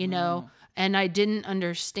 You know? And I didn't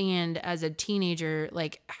understand as a teenager,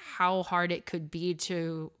 like how hard it could be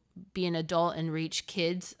to be an adult and reach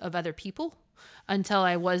kids of other people. Until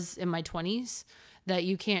I was in my 20s, that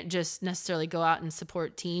you can't just necessarily go out and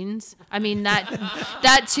support teens. I mean,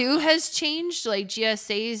 that too has changed. Like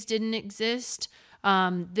GSAs didn't exist.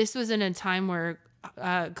 This was in a time where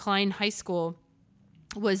Klein High School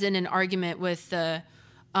was in an argument with the,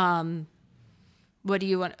 what do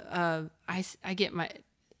you want? I get my,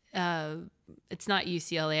 it's not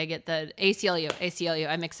UCLA. I get the ACLU.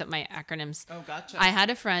 I mix up my acronyms. Oh, gotcha. I had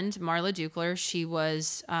a friend, Marla Dukler. She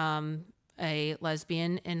was, a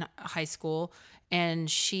lesbian in high school, and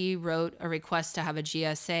she wrote a request to have a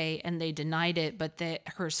GSA, and they denied it, but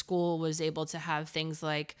her school was able to have things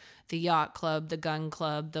like the yacht club, the gun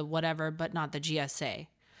club, the whatever, but not the GSA.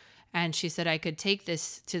 And she said, I could take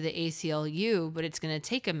this to the ACLU, but it's going to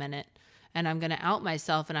take a minute, and I'm going to out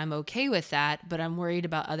myself, and I'm okay with that, but I'm worried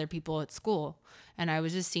about other people at school. And I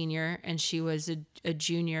was a senior and she was a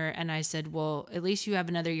junior. And I said, well, at least you have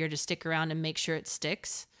another year to stick around and make sure it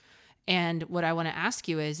sticks. And what I want to ask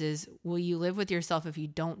you is will you live with yourself if you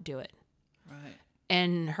don't do it? Right.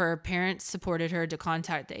 And her parents supported her to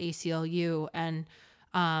contact the ACLU, and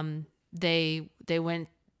they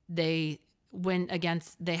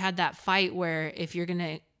had that fight where if you're going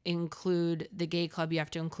to include the gay club, you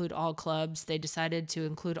have to include all clubs. They decided to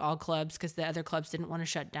include all clubs because the other clubs didn't want to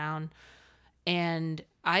shut down. And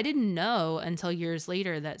I didn't know until years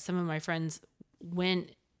later that some of my friends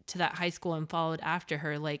went to that high school and followed after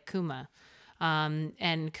her, like Kuma.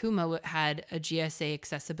 And Kuma had a GSA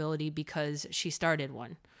accessibility because she started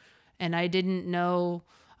one. And I didn't know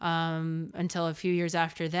until a few years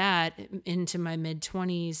after that, into my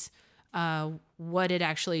mid-20s, what it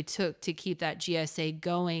actually took to keep that GSA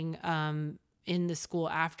going in the school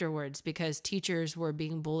afterwards, because teachers were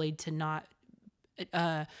being bullied to not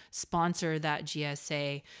sponsor that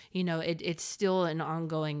GSA. You know, it's still an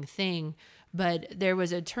ongoing thing, but there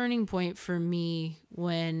was a turning point for me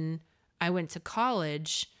when I went to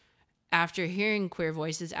college after hearing queer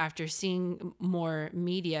voices, after seeing more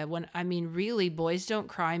media. Really, Boys Don't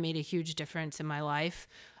Cry made a huge difference in my life.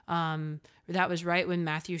 That was right when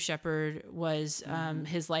Matthew Shepard was,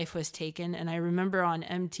 his life was taken. And I remember on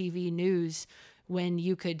MTV News when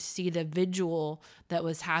you could see the visual that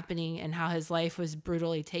was happening and how his life was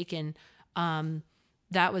brutally taken.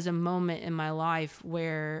 That was a moment in my life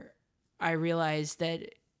where I realized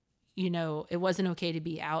that, you know, it wasn't okay to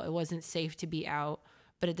be out. It wasn't safe to be out.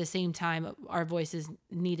 But at the same time, our voices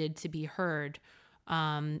needed to be heard.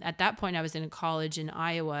 At that point, I was in college in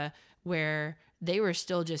Iowa where they were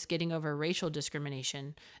still just getting over racial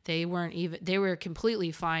discrimination. They were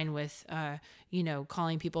completely fine with,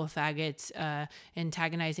 calling people faggots,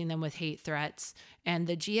 antagonizing them with hate threats. And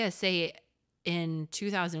the GSA in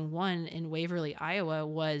 2001 in Waverly, Iowa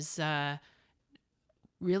was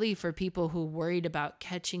really for people who worried about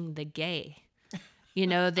catching the gay. You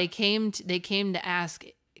know, they came to ask,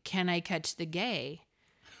 can I catch the gay?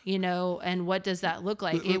 You know, and what does that look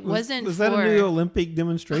like? Was that a new Olympic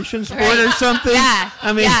demonstration sport or something? Yeah.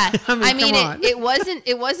 I mean, come on.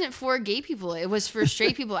 It wasn't for gay people. It was for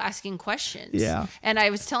straight people asking questions. Yeah. And I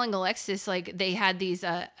was telling Alexis, like, they had these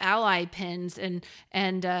ally pins and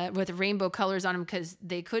with rainbow colors on them because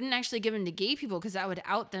they couldn't actually give them to gay people because that would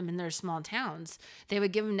out them in their small towns. They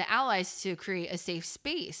would give them to allies to create a safe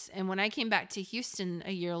space. And when I came back to Houston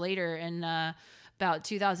a year later and about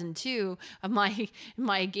 2002,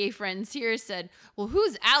 my gay friends here said, well,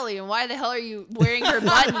 who's Allie and why the hell are you wearing her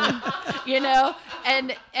button? You know?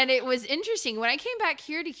 And it was interesting. When I came back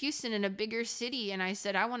here to Houston in a bigger city and I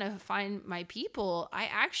said, I want to find my people, I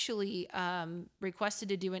actually requested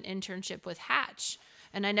to do an internship with Hatch.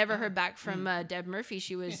 And I never heard back from Deb Murphy.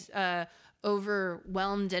 She was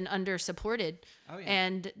overwhelmed and under-supported. Oh, yeah.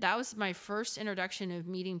 And that was my first introduction of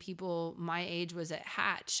meeting people my age was at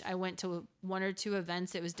Hatch. I went to one or two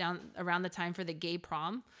events. It was down around the time for the gay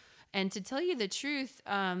prom. And to tell you the truth,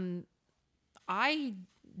 I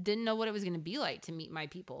didn't know what it was going to be like to meet my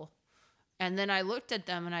people. And then I looked at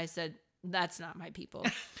them and I said, that's not my people.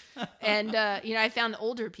 And, I found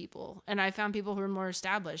older people and I found people who were more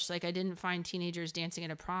established. Like I didn't find teenagers dancing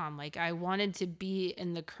at a prom. Like I wanted to be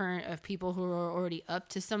in the current of people who are already up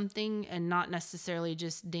to something and not necessarily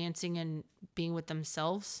just dancing and being with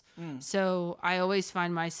themselves. So I always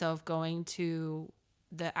find myself going to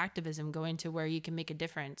the activism, going to where you can make a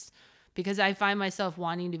difference, because I find myself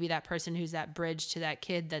wanting to be that person who's that bridge to that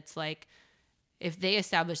kid that's like, if they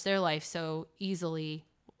establish their life so easily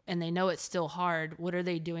and they know it's still hard, what are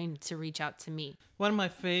they doing to reach out to me? One of my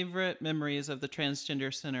favorite memories of the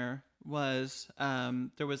Transgender Center was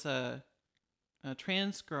there was a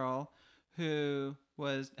trans girl who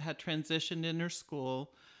had transitioned in her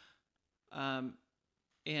school,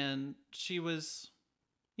 and she was,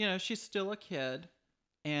 she's still a kid,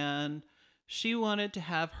 and she wanted to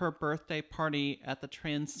have her birthday party at the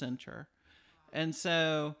Trans Center. And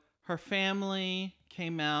so her family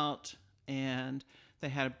came out and they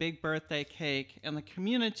had a big birthday cake, and the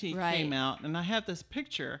community came out. And I have this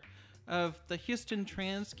picture of the Houston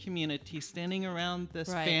trans community standing around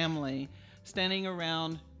this family, standing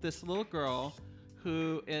around this little girl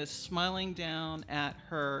who is smiling down at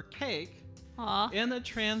her cake. Aw. in the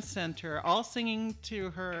trans center, all singing to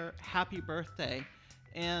her happy birthday.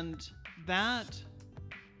 And that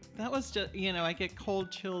was just, I get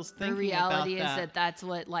cold chills thinking about that. The reality is that that's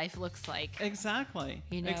what life looks like. Exactly.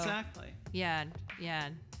 Exactly. Yeah. Yeah,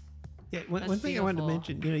 one thing I wanted to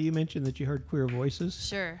mention, you mentioned that you heard queer voices.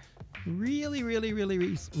 Sure. Really, really,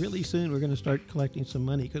 really, really soon we're going to start collecting some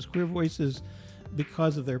money, because Queer Voices,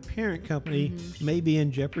 because of their parent company, may be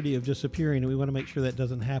in jeopardy of disappearing, and we want to make sure that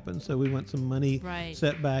doesn't happen. So we want some money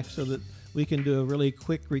set back so that we can do a really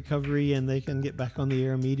quick recovery and they can get back on the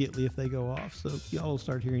air immediately if they go off. So y'all will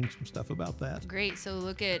start hearing some stuff about that. Great. So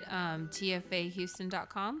look at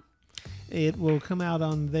tfahouston.com. It will come out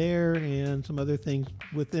on there and some other things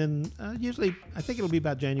within, usually, I think it'll be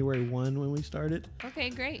about January 1 when we start it. Okay,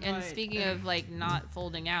 great. And speaking of not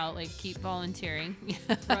folding out, keep volunteering.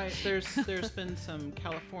 Right. There's been some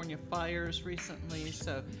California fires recently.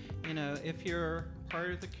 So, if you're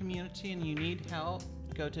part of the community and you need help,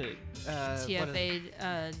 go to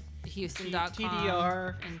TFA Houston.com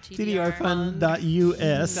TDR and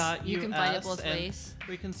TDRfund.us. You can find it both ways.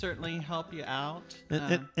 We can certainly help you out.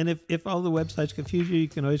 And if all the websites confuse you, you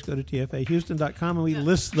can always go to TFAHouston.com and we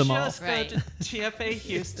list them all. Just go to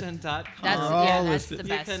TFAHouston.com. That's the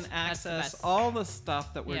best. You can access all the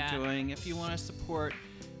stuff that we're doing. If you want to support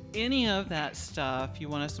any of that stuff, you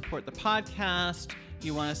want to support the podcast,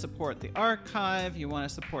 you want to support the archive, you want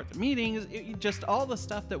to support the meetings, just all the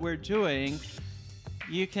stuff that we're doing,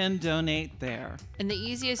 you can donate there. And the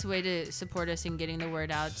easiest way to support us in getting the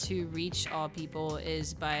word out to reach all people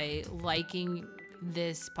is by liking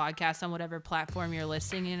this podcast on whatever platform you're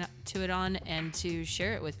listening to it on, and to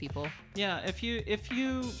share it with people. Yeah, if you're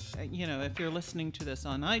listening to this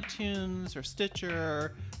on iTunes or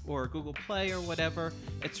Stitcher or Google Play or whatever,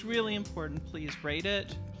 it's really important. Please rate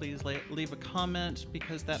it. Please leave a comment,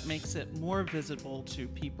 because that makes it more visible to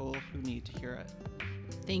people who need to hear it.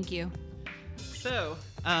 Thank you. So,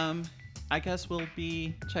 I guess we'll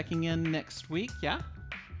be checking in next week, yeah?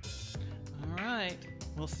 All right.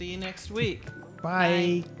 We'll see you next week.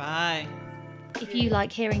 Bye. Bye. If you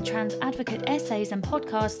like hearing Trans Advocate essays and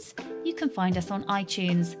podcasts, you can find us on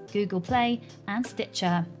iTunes, Google Play, and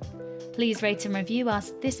Stitcher. Please rate and review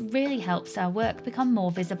us. This really helps our work become more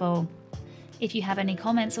visible. If you have any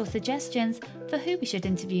comments or suggestions for who we should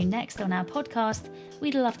interview next on our podcast,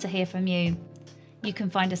 we'd love to hear from you. You can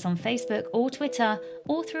find us on Facebook or Twitter,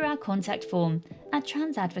 or through our contact form at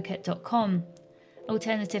transadvocate.com.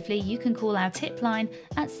 Alternatively, you can call our tip line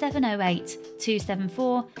at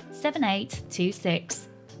 708-274-7826.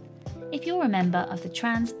 If you're a member of the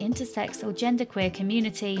trans, intersex or genderqueer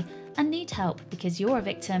community and need help because you're a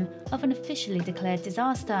victim of an officially declared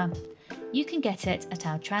disaster, you can get it at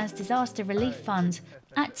our Trans Disaster Relief Fund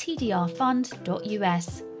at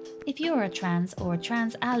tdrfund.us. If you're a trans or a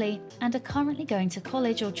trans ally and are currently going to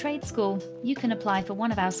college or trade school, you can apply for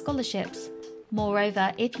one of our scholarships.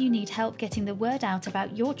 Moreover, if you need help getting the word out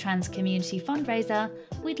about your trans community fundraiser,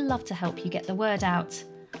 we'd love to help you get the word out.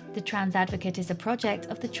 The Trans Advocate is a project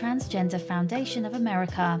of the Transgender Foundation of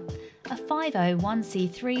America, a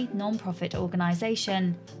 501c3 non-profit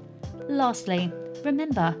organisation. Lastly,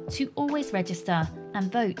 remember to always register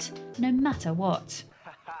and vote, no matter what.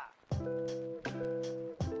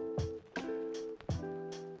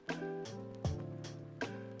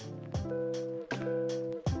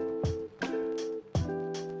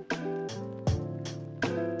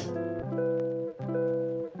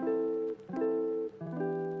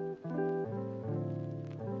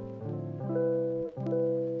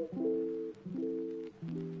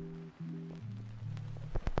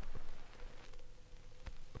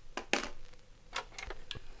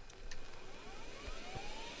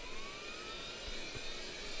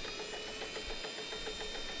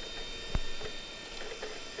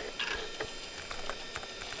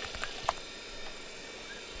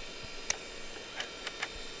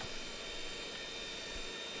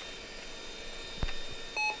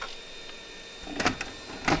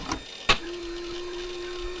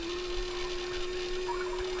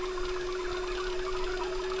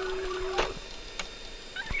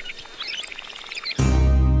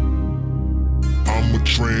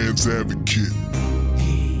 Trans advocate.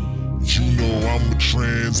 You know I'm a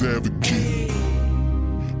trans advocate.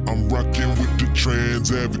 I'm rocking with the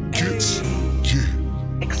trans advocates. Yeah.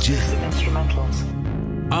 Exclusive instrumentals.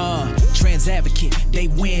 Trans advocate, they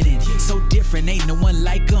winning. So different, ain't no one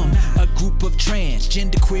like them. A group of trans,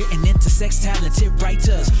 genderqueer, and intersex talented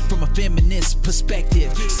writers from a feminist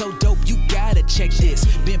perspective. So dope, you gotta check this.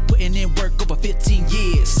 Been putting in work over 15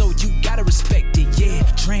 years, so you gotta respect it, yeah.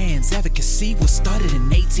 Trans advocacy was started in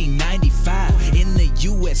 1895 in the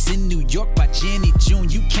US, in New York by Jenny June.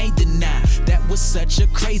 You can't deny that such a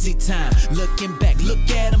crazy time. Looking back, look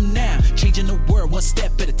at them now. Changing the world one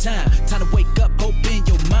step at a time. Time to wake up, open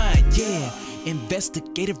your mind, yeah.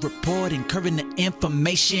 Investigative reporting, current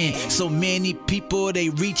information. So many people, they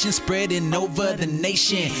reaching, spreading over the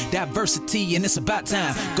nation. Diversity, and it's about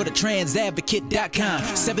time. Go to TransAdvocate.com.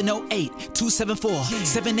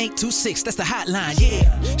 708-274-7826. That's the hotline,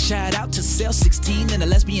 yeah. Shout out to Cell 16 and the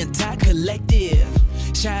Lesbian Tie Collective.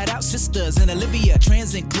 Shout out sisters and Olivia,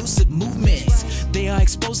 trans inclusive movements. They are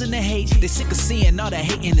exposing the hate. They sick of seeing all the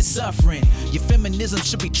hate and the suffering. Your feminism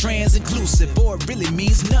should be trans inclusive, or it really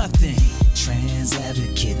means nothing. Trans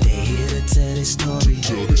advocate, they here to tell their story.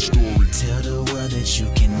 Tell the story. Tell the world that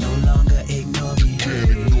you can no longer ignore me. Can't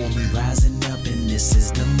ignore me. Rising up, and this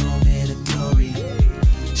is the moment of glory.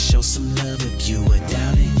 Show some love if you are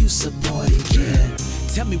down and you support it, yeah.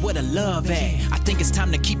 Tell me where the love at. I think it's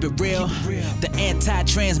time to keep it real. The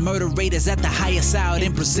anti-trans murder rate is at the highest out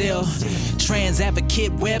in Brazil. Trans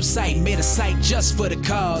Advocate website made a site just for the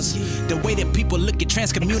cause. The way that people look at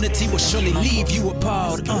trans community will surely leave you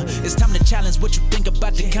appalled. It's time to challenge what you think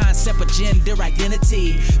about the concept of gender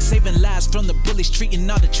identity. Saving lives from the bullies, treating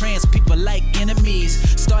all the trans people like enemies.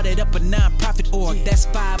 Started up a non-profit org that's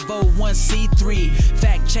 501c3.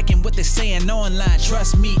 Fact checking what they're saying online.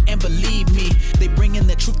 Trust me and believe me. They bringing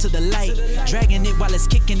the truth to the light, dragging it while it's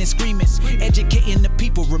kicking and screaming, educating the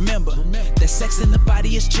people. Remember that sex in the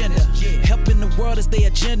body is gender, helping the world is their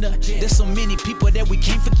agenda. There's so many people that we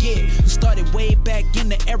can't forget who started way back in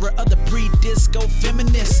the era of the pre-disco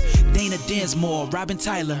feminists. Dana Densmore, Robin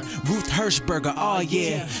Tyler, Ruth Hirschberger, oh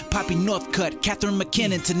yeah, Poppy Northcutt, Catherine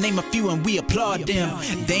McKinnon, to name a few, and we applaud them.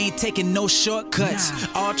 They ain't taking no shortcuts,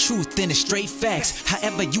 all truth and it's straight facts.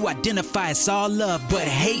 However you identify, it's all love, but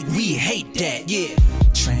hate, we hate that, yeah.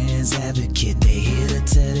 Trans advocate, they here to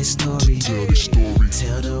tell their story. Tell the story.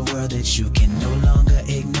 Tell the world that you can no longer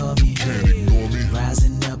ignore me. Can't ignore me.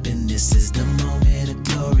 Rising up, and this is the moment of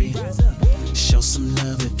glory. Show some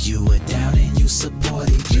love if you are down and you support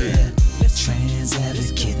it, yeah. Trans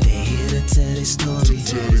advocate, they here to tell their story.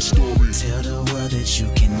 Tell the story. Tell the world that you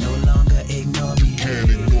can no longer ignore me. Can't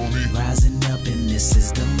ignore me. Rising up, and this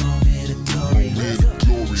is the moment of glory. Moment of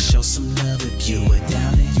glory. Show some love if you are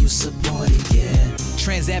down and you support it, yeah.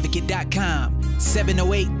 TransAdvocate.com,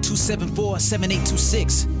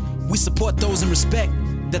 708-274-7826. We support those in respect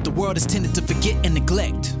that the world has tended to forget and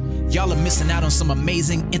neglect. Y'all are missing out on some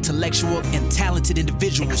amazing, intellectual, and talented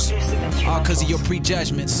individuals, all because of your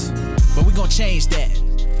prejudgments. But we're gonna change that.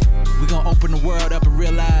 We're gonna open the world up and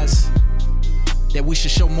realize that we should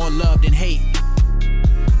show more love than hate.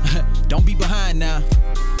 Don't be behind now.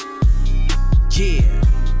 Yeah.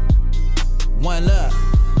 One love.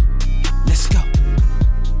 Let's go.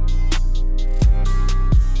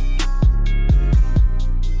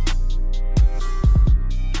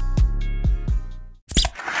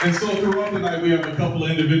 And so throughout the night, we have a couple of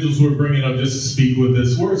individuals we're bringing up just to speak with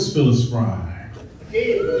us. Where's Phyllis Frye?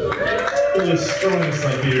 Phyllis, join us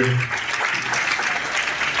up here.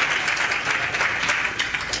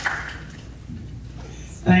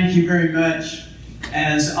 Thank you very much.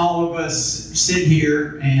 As all of us sit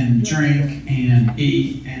here and drink and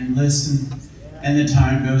eat and listen, and the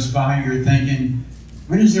time goes by, you're thinking,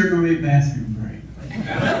 when is there going to be a bathroom break?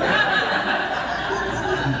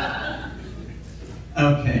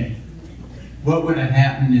 Okay, what would have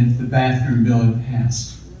happened if the bathroom bill had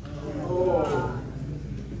passed?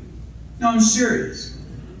 No, I'm serious.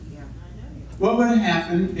 What would have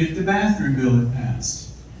happened if the bathroom bill had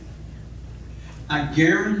passed? I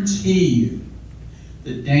guarantee you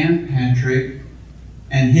that Dan Patrick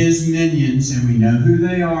and his minions, and we know who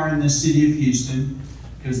they are in the city of Houston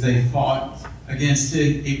because they fought against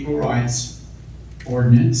the Equal Rights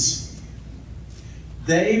Ordinance,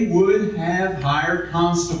 they would have hired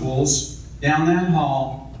constables down that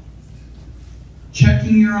hall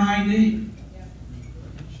checking your ID.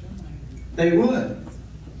 They would.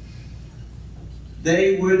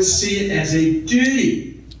 They would see it as a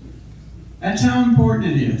duty. That's how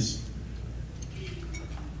important it is.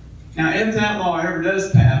 Now, if that law ever does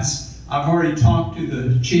pass, I've already talked to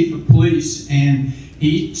the chief of police, and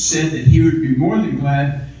he said that he would be more than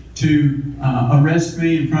glad to arrest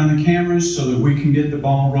me in front of the cameras so that we can get the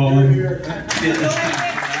ball rolling. Get this thing.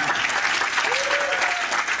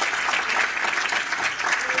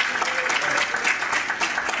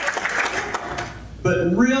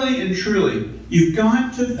 But really and truly, you've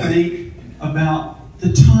got to think about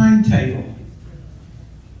the timetable.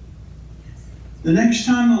 The next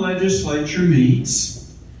time the legislature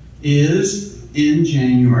meets is in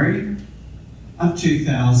January of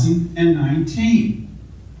 2019.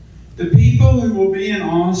 The people who will be in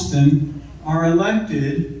Austin are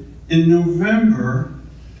elected in November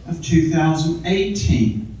of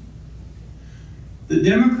 2018. The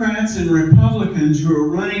Democrats and Republicans who are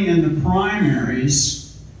running in the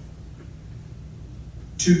primaries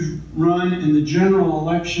to run in the general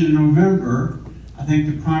election in November, I think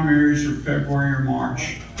the primaries are February or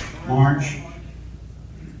March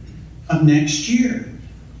of next year.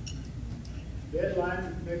 Deadline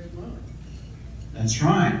is next month. That's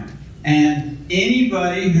right. And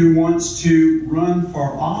anybody who wants to run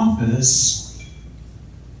for office,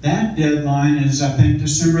 that deadline is, I think,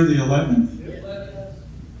 December the 11th?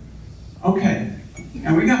 Okay.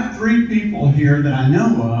 And we got 3 people here that I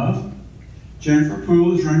know of. Jennifer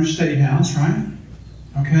Poole is running for State House, right?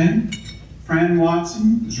 Okay. Fran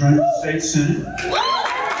Watson is running for State Senate.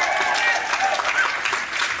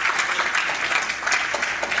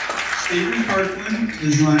 Stephen Kirkland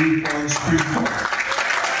is running for the Supreme Court.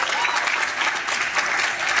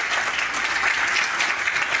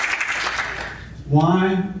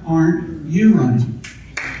 Why aren't you running?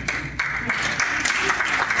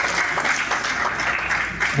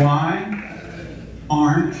 Why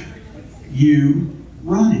aren't you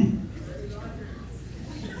running?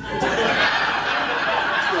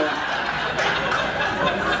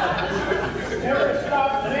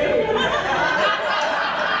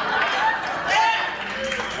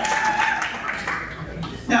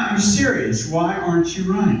 Now, I'm serious. Why aren't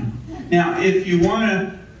you running? Now, if you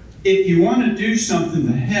want to do something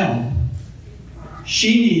to help,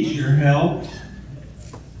 she needs your help,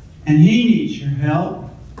 and he needs your help,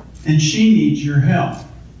 and she needs your help.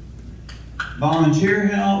 Volunteer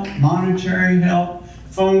help, monetary help,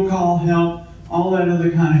 phone call help, all that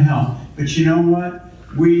other kind of help. But you know what?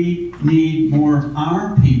 We need more of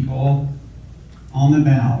our people on the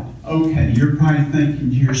ballot. Okay, you're probably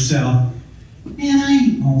thinking to yourself, man, I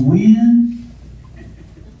ain't gonna win.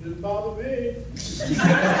 Didn't bother me.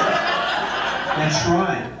 That's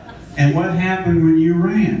right. And what happened when you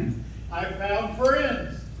ran? I found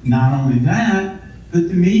friends. Not only that, but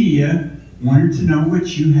the media wanted to know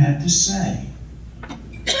what you had to say.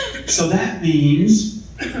 So that means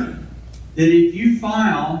that if you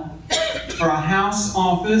file for a House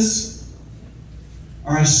office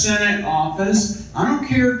or a Senate office, I don't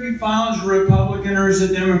care if you file as a Republican or as a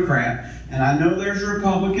Democrat, and I know there's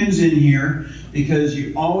Republicans in here because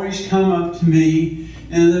you always come up to me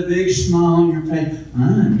and with a big smile on your face,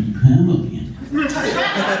 I'm Republican.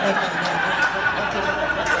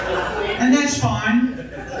 And that's fine,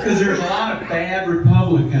 because there's a lot of bad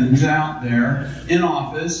Republicans out there in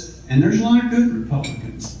office, and there's a lot of good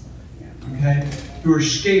Republicans, okay, who are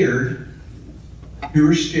scared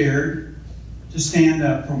to stand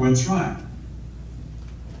up for what's right.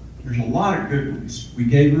 There's a lot of good ones. We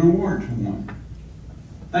gave an award to one.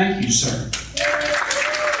 Thank you, sir.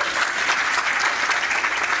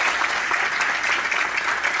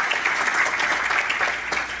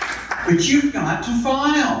 But you've got to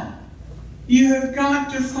file. You have got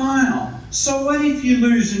to file. So what if you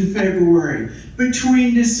lose in February?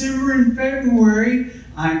 Between December and February,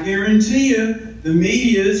 I guarantee you, the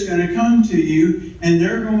media is going to come to you and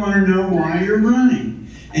they're going to want to know why you're running.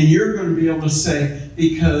 And you're going to be able to say,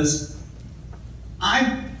 because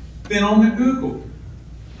I've been on the Google.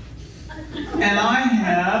 And I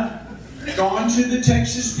have gone to the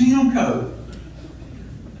Texas Penal Code.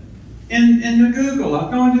 In the Google,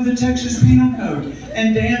 I've gone to the Texas Penal Code.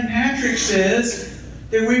 And Dan Patrick says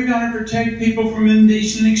that we've got to protect people from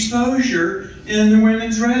indecent exposure in the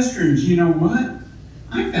women's restrooms. You know what?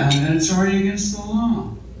 I found that it's already against the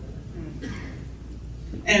law.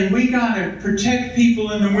 And we got to protect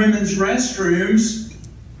people in the women's restrooms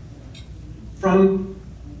from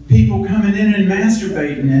people coming in and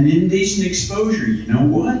masturbating and indecent exposure. You know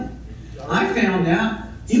what? I found out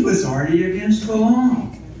it was already against the law.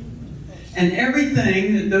 And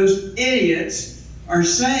everything that those idiots are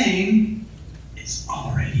saying is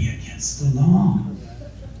already against the law.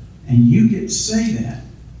 And you get to say that.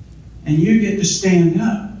 And you get to stand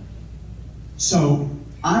up. So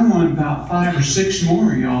I want about 5 or 6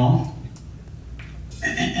 more of y'all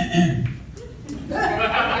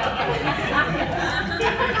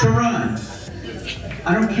to run.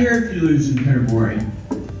 I don't care if you lose in February.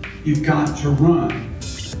 You've got to run.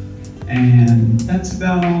 And that's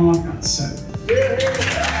about all I've got to say.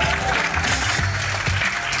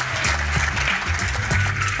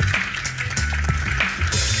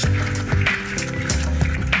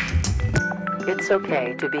 It's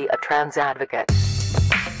okay to be a trans advocate.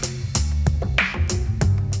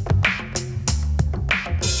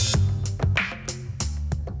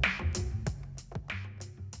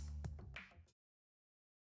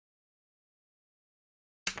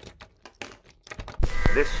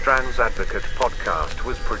 This TransAdvocate podcast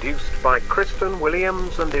was produced by Cristan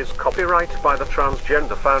Williams and is copyright by the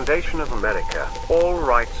Transgender Foundation of America, all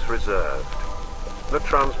rights reserved. The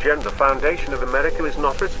Transgender Foundation of America is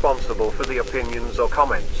not responsible for the opinions or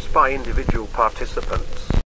comments by individual participants.